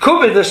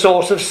 could be the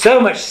source of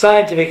so much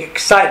scientific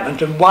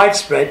excitement and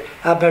widespread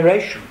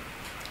admiration.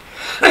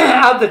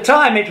 At the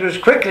time, it was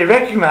quickly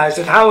recognised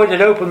that Howard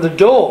had opened the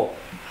door,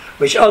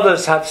 which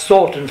others had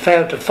sought and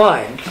failed to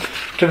find,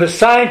 to the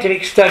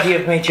scientific study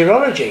of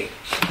meteorology.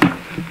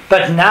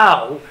 But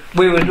now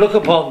we would look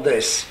upon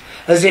this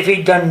as if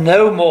he'd done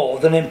no more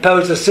than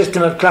impose a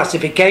system of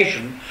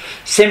classification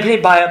simply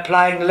by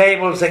applying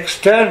labels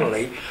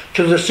externally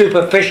to the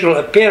superficial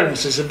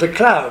appearances of the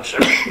clouds.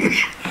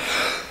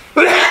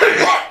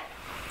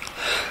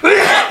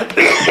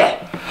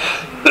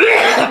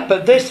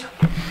 But this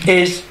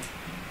is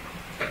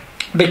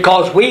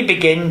because we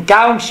begin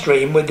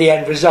downstream with the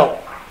end result,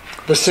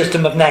 the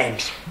system of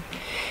names,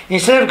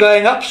 instead of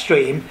going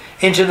upstream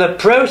into the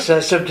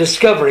process of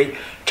discovery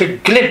to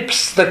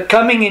glimpse the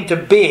coming into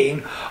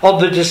being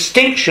of the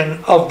distinction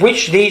of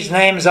which these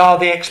names are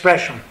the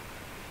expression.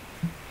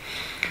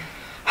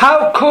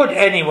 How could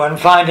anyone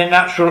find a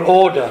natural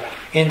order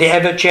in the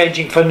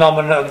ever-changing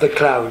phenomena of the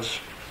clouds?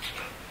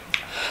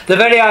 The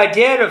very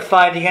idea of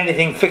finding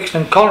anything fixed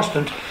and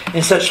constant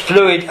in such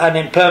fluid and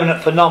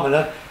impermanent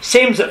phenomena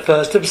seems at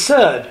first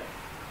absurd.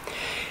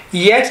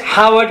 Yet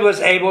Howard was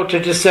able to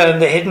discern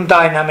the hidden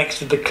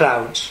dynamics of the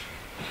clouds,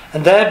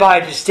 and thereby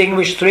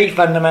distinguish three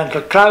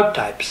fundamental cloud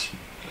types,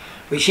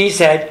 which he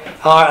said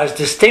are as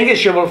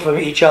distinguishable from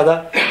each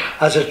other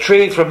as a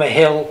tree from a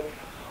hill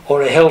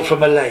or a hill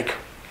from a lake.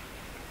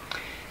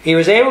 He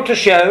was able to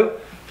show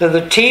that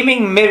the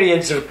teeming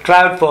myriads of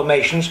cloud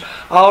formations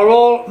are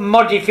all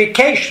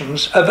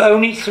modifications of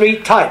only three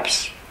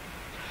types,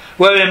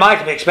 where we might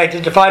have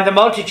expected to find a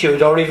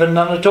multitude or even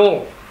none at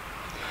all.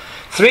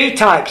 Three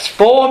types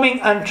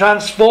forming and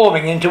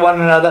transforming into one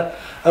another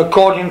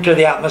according to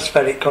the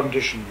atmospheric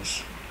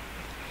conditions.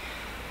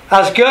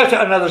 As Goethe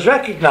and others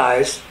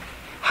recognised,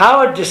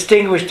 Howard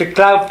distinguished the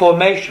cloud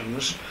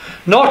formations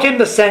not in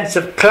the sense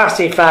of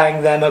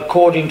classifying them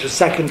according to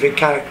secondary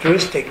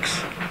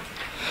characteristics,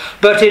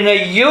 but in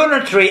a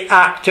unitary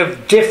act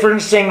of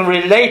differencing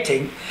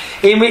relating,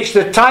 in which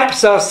the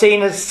types are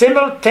seen as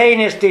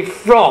simultaneously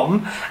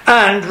from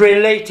and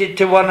related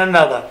to one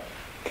another,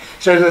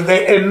 so that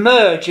they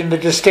emerge in the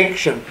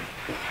distinction,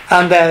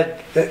 and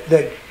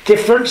they're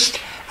differenced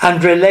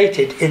and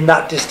related in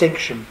that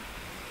distinction.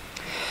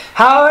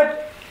 Howard,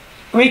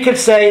 we could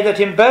say that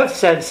in both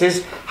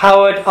senses,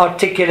 Howard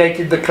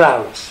articulated the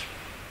clouds.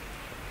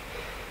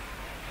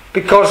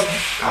 Because,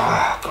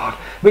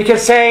 we could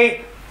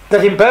say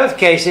that in both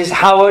cases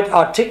Howard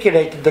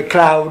articulated the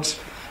clouds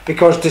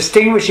because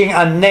distinguishing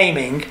and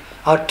naming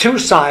are two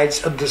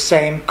sides of the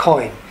same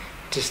coin,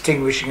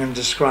 distinguishing and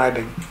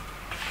describing.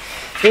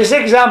 This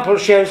example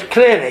shows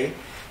clearly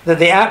that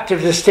the act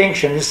of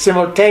distinction is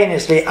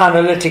simultaneously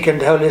analytic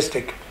and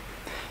holistic.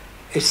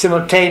 It's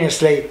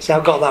simultaneously, see,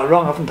 I've got that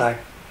wrong, haven't I?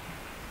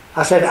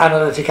 I said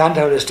analytic and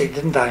holistic,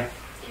 didn't I?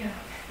 Yeah.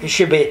 It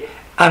should be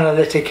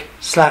analytic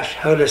 /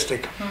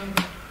 holistic.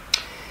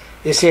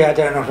 You see, I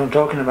don't know what I'm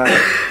talking about.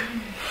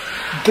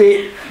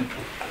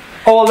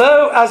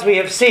 Although, as we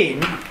have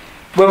seen,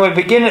 when we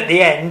begin at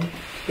the end,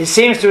 it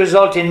seems to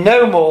result in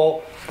no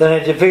more than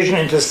a division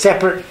into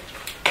separate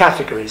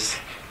categories.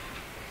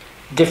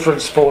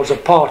 Difference falls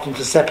apart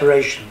into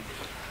separation.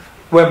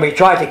 When we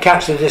try to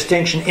catch the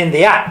distinction in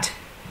the act,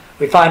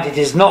 we find it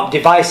is not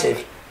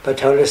divisive, but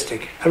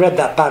holistic. I read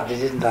that badly,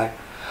 didn't I?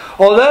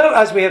 Although,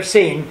 as we have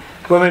seen,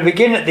 when we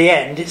begin at the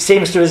end, it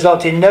seems to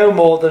result in no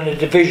more than a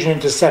division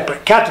into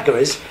separate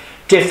categories.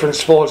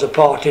 Difference falls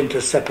apart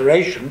into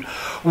separation.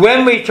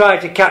 When we try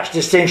to catch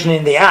distinction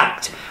in the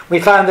act, we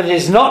find that it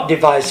is not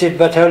divisive,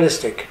 but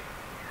holistic.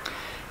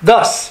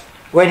 Thus,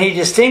 when he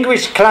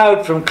distinguished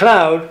cloud from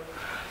cloud,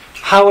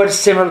 Howard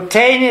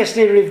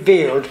simultaneously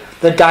revealed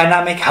the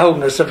dynamic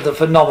wholeness of the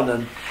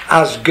phenomenon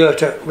as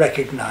Goethe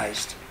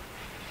recognised.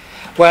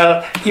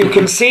 Well, you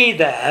can see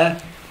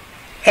there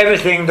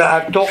everything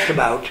that I've talked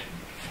about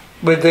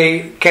with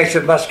the case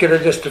of muscular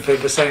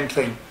dystrophy, the same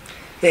thing.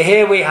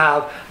 Here we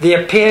have the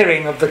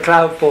appearing of the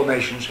cloud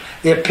formations,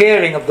 the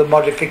appearing of the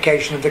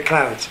modification of the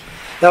clouds.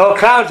 The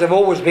clouds have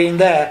always been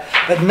there,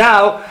 but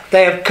now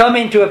they have come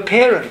into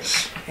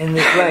appearance in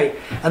this way,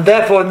 and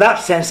therefore in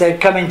that sense they've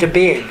come into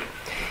being.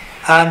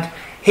 And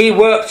he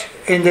worked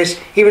in this,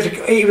 he was a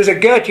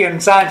Goethean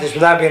scientist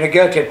without being a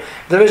Goethean.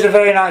 There is a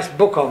very nice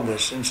book on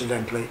this,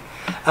 incidentally,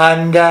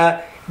 and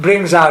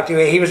brings out,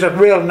 he was a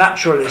real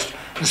naturalist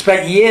and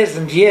spent years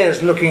and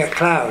years looking at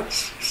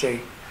clouds,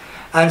 see.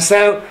 And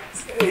so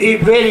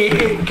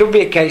it could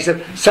be a case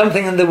of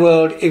something in the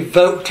world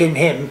evoked in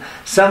him,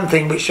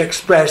 something which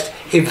expressed,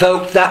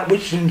 evoked that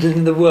which is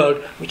in the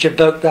world, which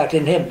evoked that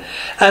in him.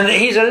 And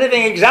he's a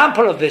living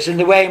example of this in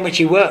the way in which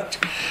he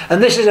worked.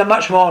 And this is a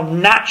much more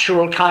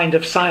natural kind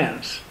of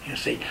science, you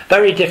see,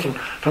 very different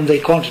from the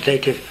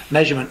quantitative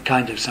measurement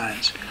kind of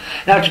science.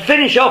 Now, to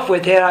finish off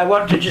with here, I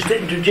want to just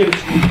introduce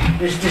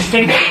this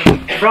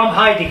distinction from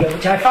Heidegger,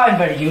 which I find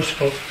very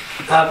useful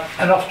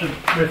and often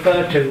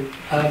referred to,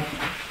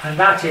 and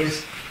that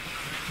is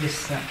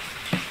this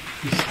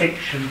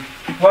distinction,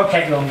 won't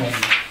take long,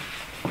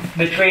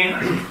 between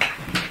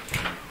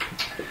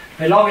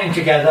belonging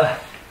together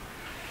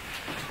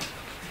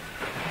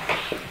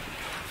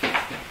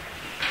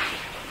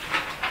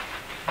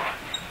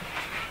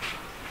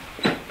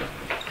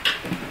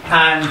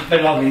and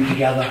belonging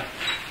together.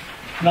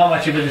 Not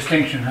much of a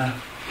distinction, huh?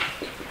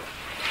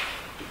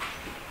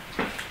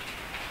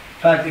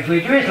 But if we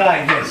do it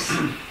like this,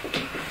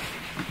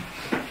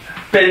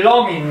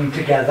 belonging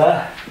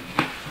together,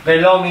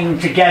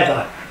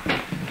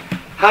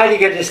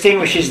 Heidegger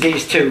distinguishes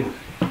these two.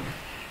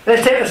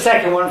 Let's take the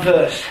second one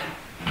first.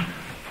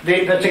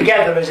 The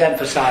together is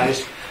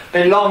emphasised,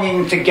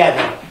 belonging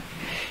together.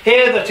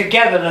 Here the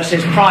togetherness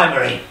is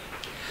primary,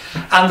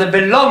 and the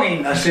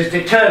belongingness is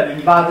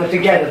determined by the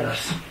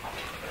togetherness.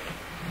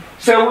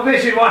 So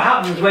this is what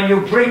happens when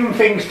you bring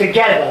things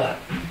together.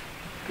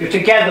 You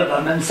together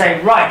them and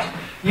say, right,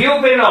 you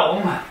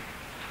belong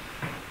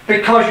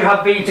because you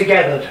have been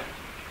togethered.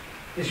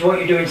 This is what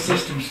you do in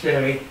systems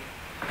theory.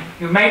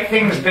 You make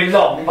things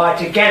belong by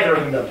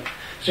togethering them.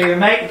 So you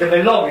make the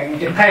belonging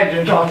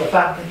dependent on the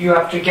fact that you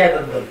have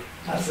togethered them.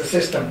 That's the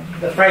system,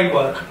 the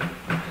framework.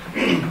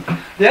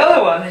 The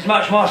other one is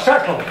much more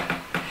subtle.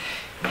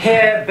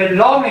 Here,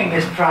 belonging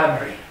is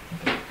primary.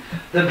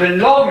 The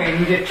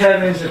belonging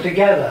determines the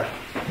together.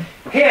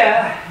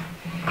 Here,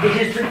 it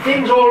is that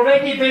things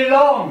already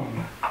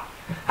belong,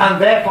 and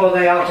therefore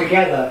they are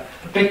together,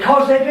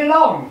 because they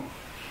belong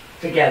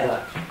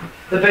together.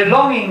 The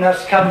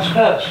belongingness comes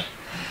first.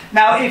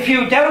 Now, if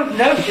you don't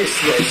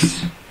notice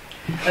this,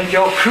 and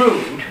you're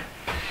crude,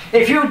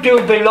 if you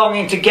do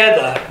belonging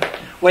together,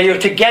 where you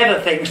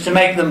together things to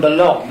make them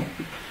belong,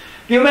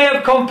 you may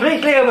have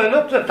completely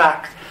overlooked the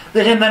fact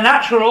that in the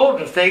natural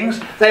order of things,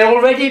 they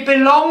already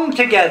belong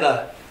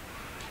together.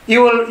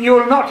 You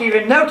will not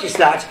even notice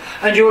that,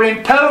 and you will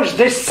impose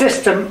this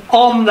system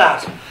on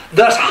that,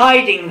 thus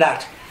hiding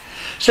that.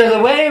 So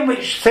the way in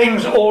which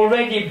things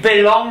already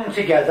belong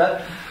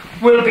together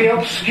will be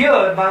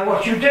obscured by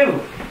what you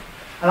do.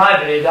 And I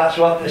believe that's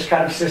what this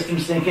kind of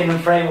systems thinking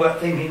and framework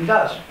thinking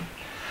does.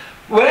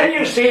 When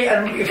you see,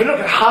 and if you look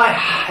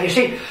at you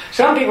see,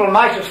 some people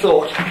might have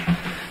thought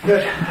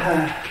that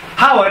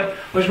Howard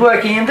was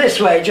working in this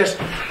way, just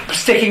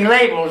sticking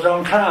labels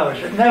on clouds.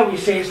 But no, we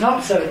see it's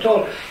not so at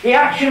all. He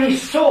actually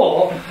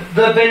saw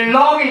the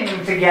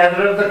belonging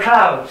together of the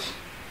clouds.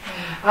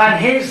 And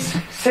his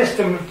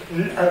system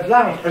of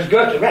language, as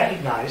Goethe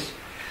recognised,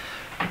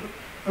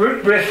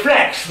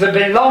 reflects the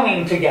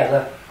belonging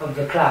together of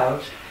the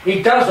clouds.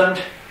 He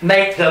doesn't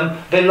make them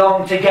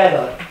belong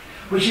together,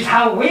 which is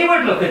how we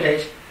would look at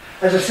it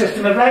as a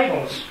system of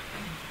labels.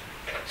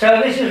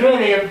 So this is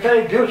really a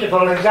very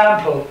beautiful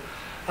example.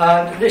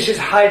 This is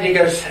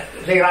Heidegger's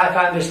thing, and I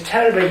find this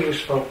terribly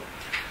useful.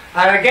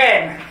 And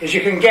again, as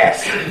you can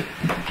guess,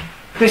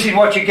 this is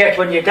what you get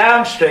when you're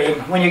downstream.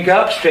 When you go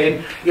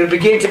upstream, you'll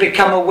begin to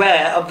become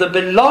aware of the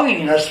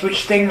belongingness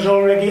which things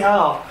already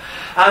are.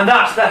 And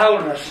that's the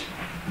wholeness.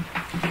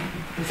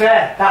 It's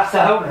there, that's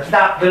the wholeness.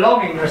 That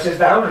belongingness is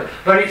the wholeness.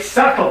 But it's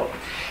subtle.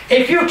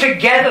 If you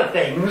together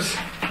things,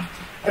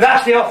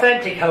 that's the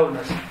authentic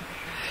wholeness.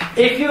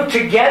 If you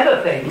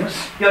together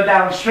things, you're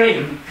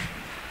downstream.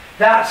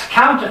 That's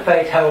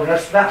counterfeit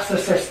wholeness, that's the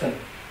system.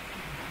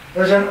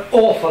 There's an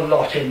awful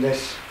lot in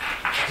this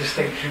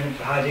distinction in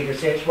Heidegger.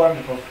 It's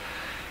wonderful.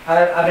 What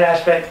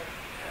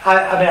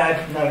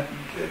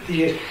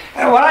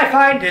I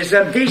find is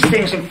these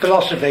things in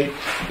philosophy,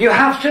 you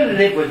have to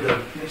live with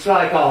them. It's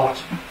like art.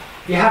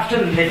 You have to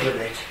live with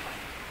it.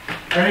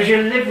 And as you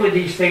live with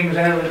these things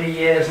over the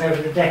years and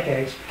over the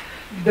decades,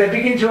 they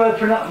begin to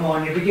open up more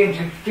and you begin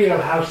to feel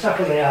how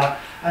subtle they are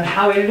and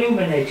how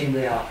illuminating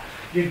they are.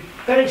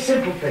 Very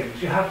simple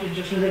things. You have to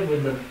just live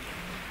with them.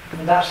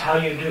 And that's how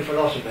you do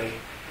philosophy.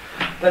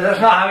 But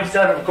that's not how it's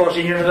done, of course,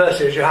 in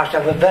universities. You have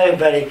to have a very,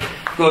 very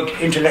good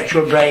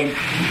intellectual brain,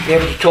 be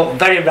able to talk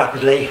very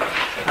rapidly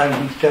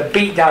and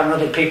beat down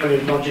other people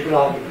in logical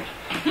argument.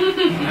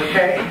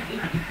 Okay?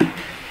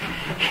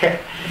 Yeah.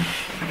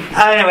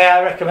 Anyway,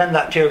 I recommend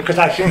that to you because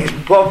I think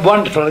it's a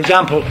wonderful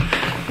example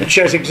that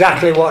shows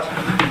exactly what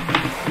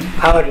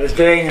Howard was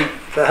doing, and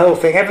the whole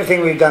thing,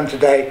 everything we've done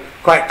today,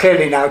 quite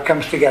clearly now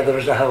comes together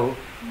as a whole,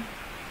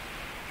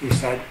 he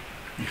said.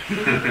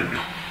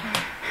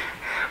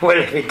 Well,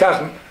 if it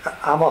doesn't,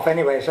 I'm off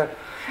anyway, so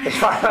it's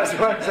fine. That's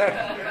one. So.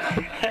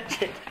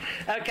 That's it.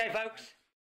 Okay, folks.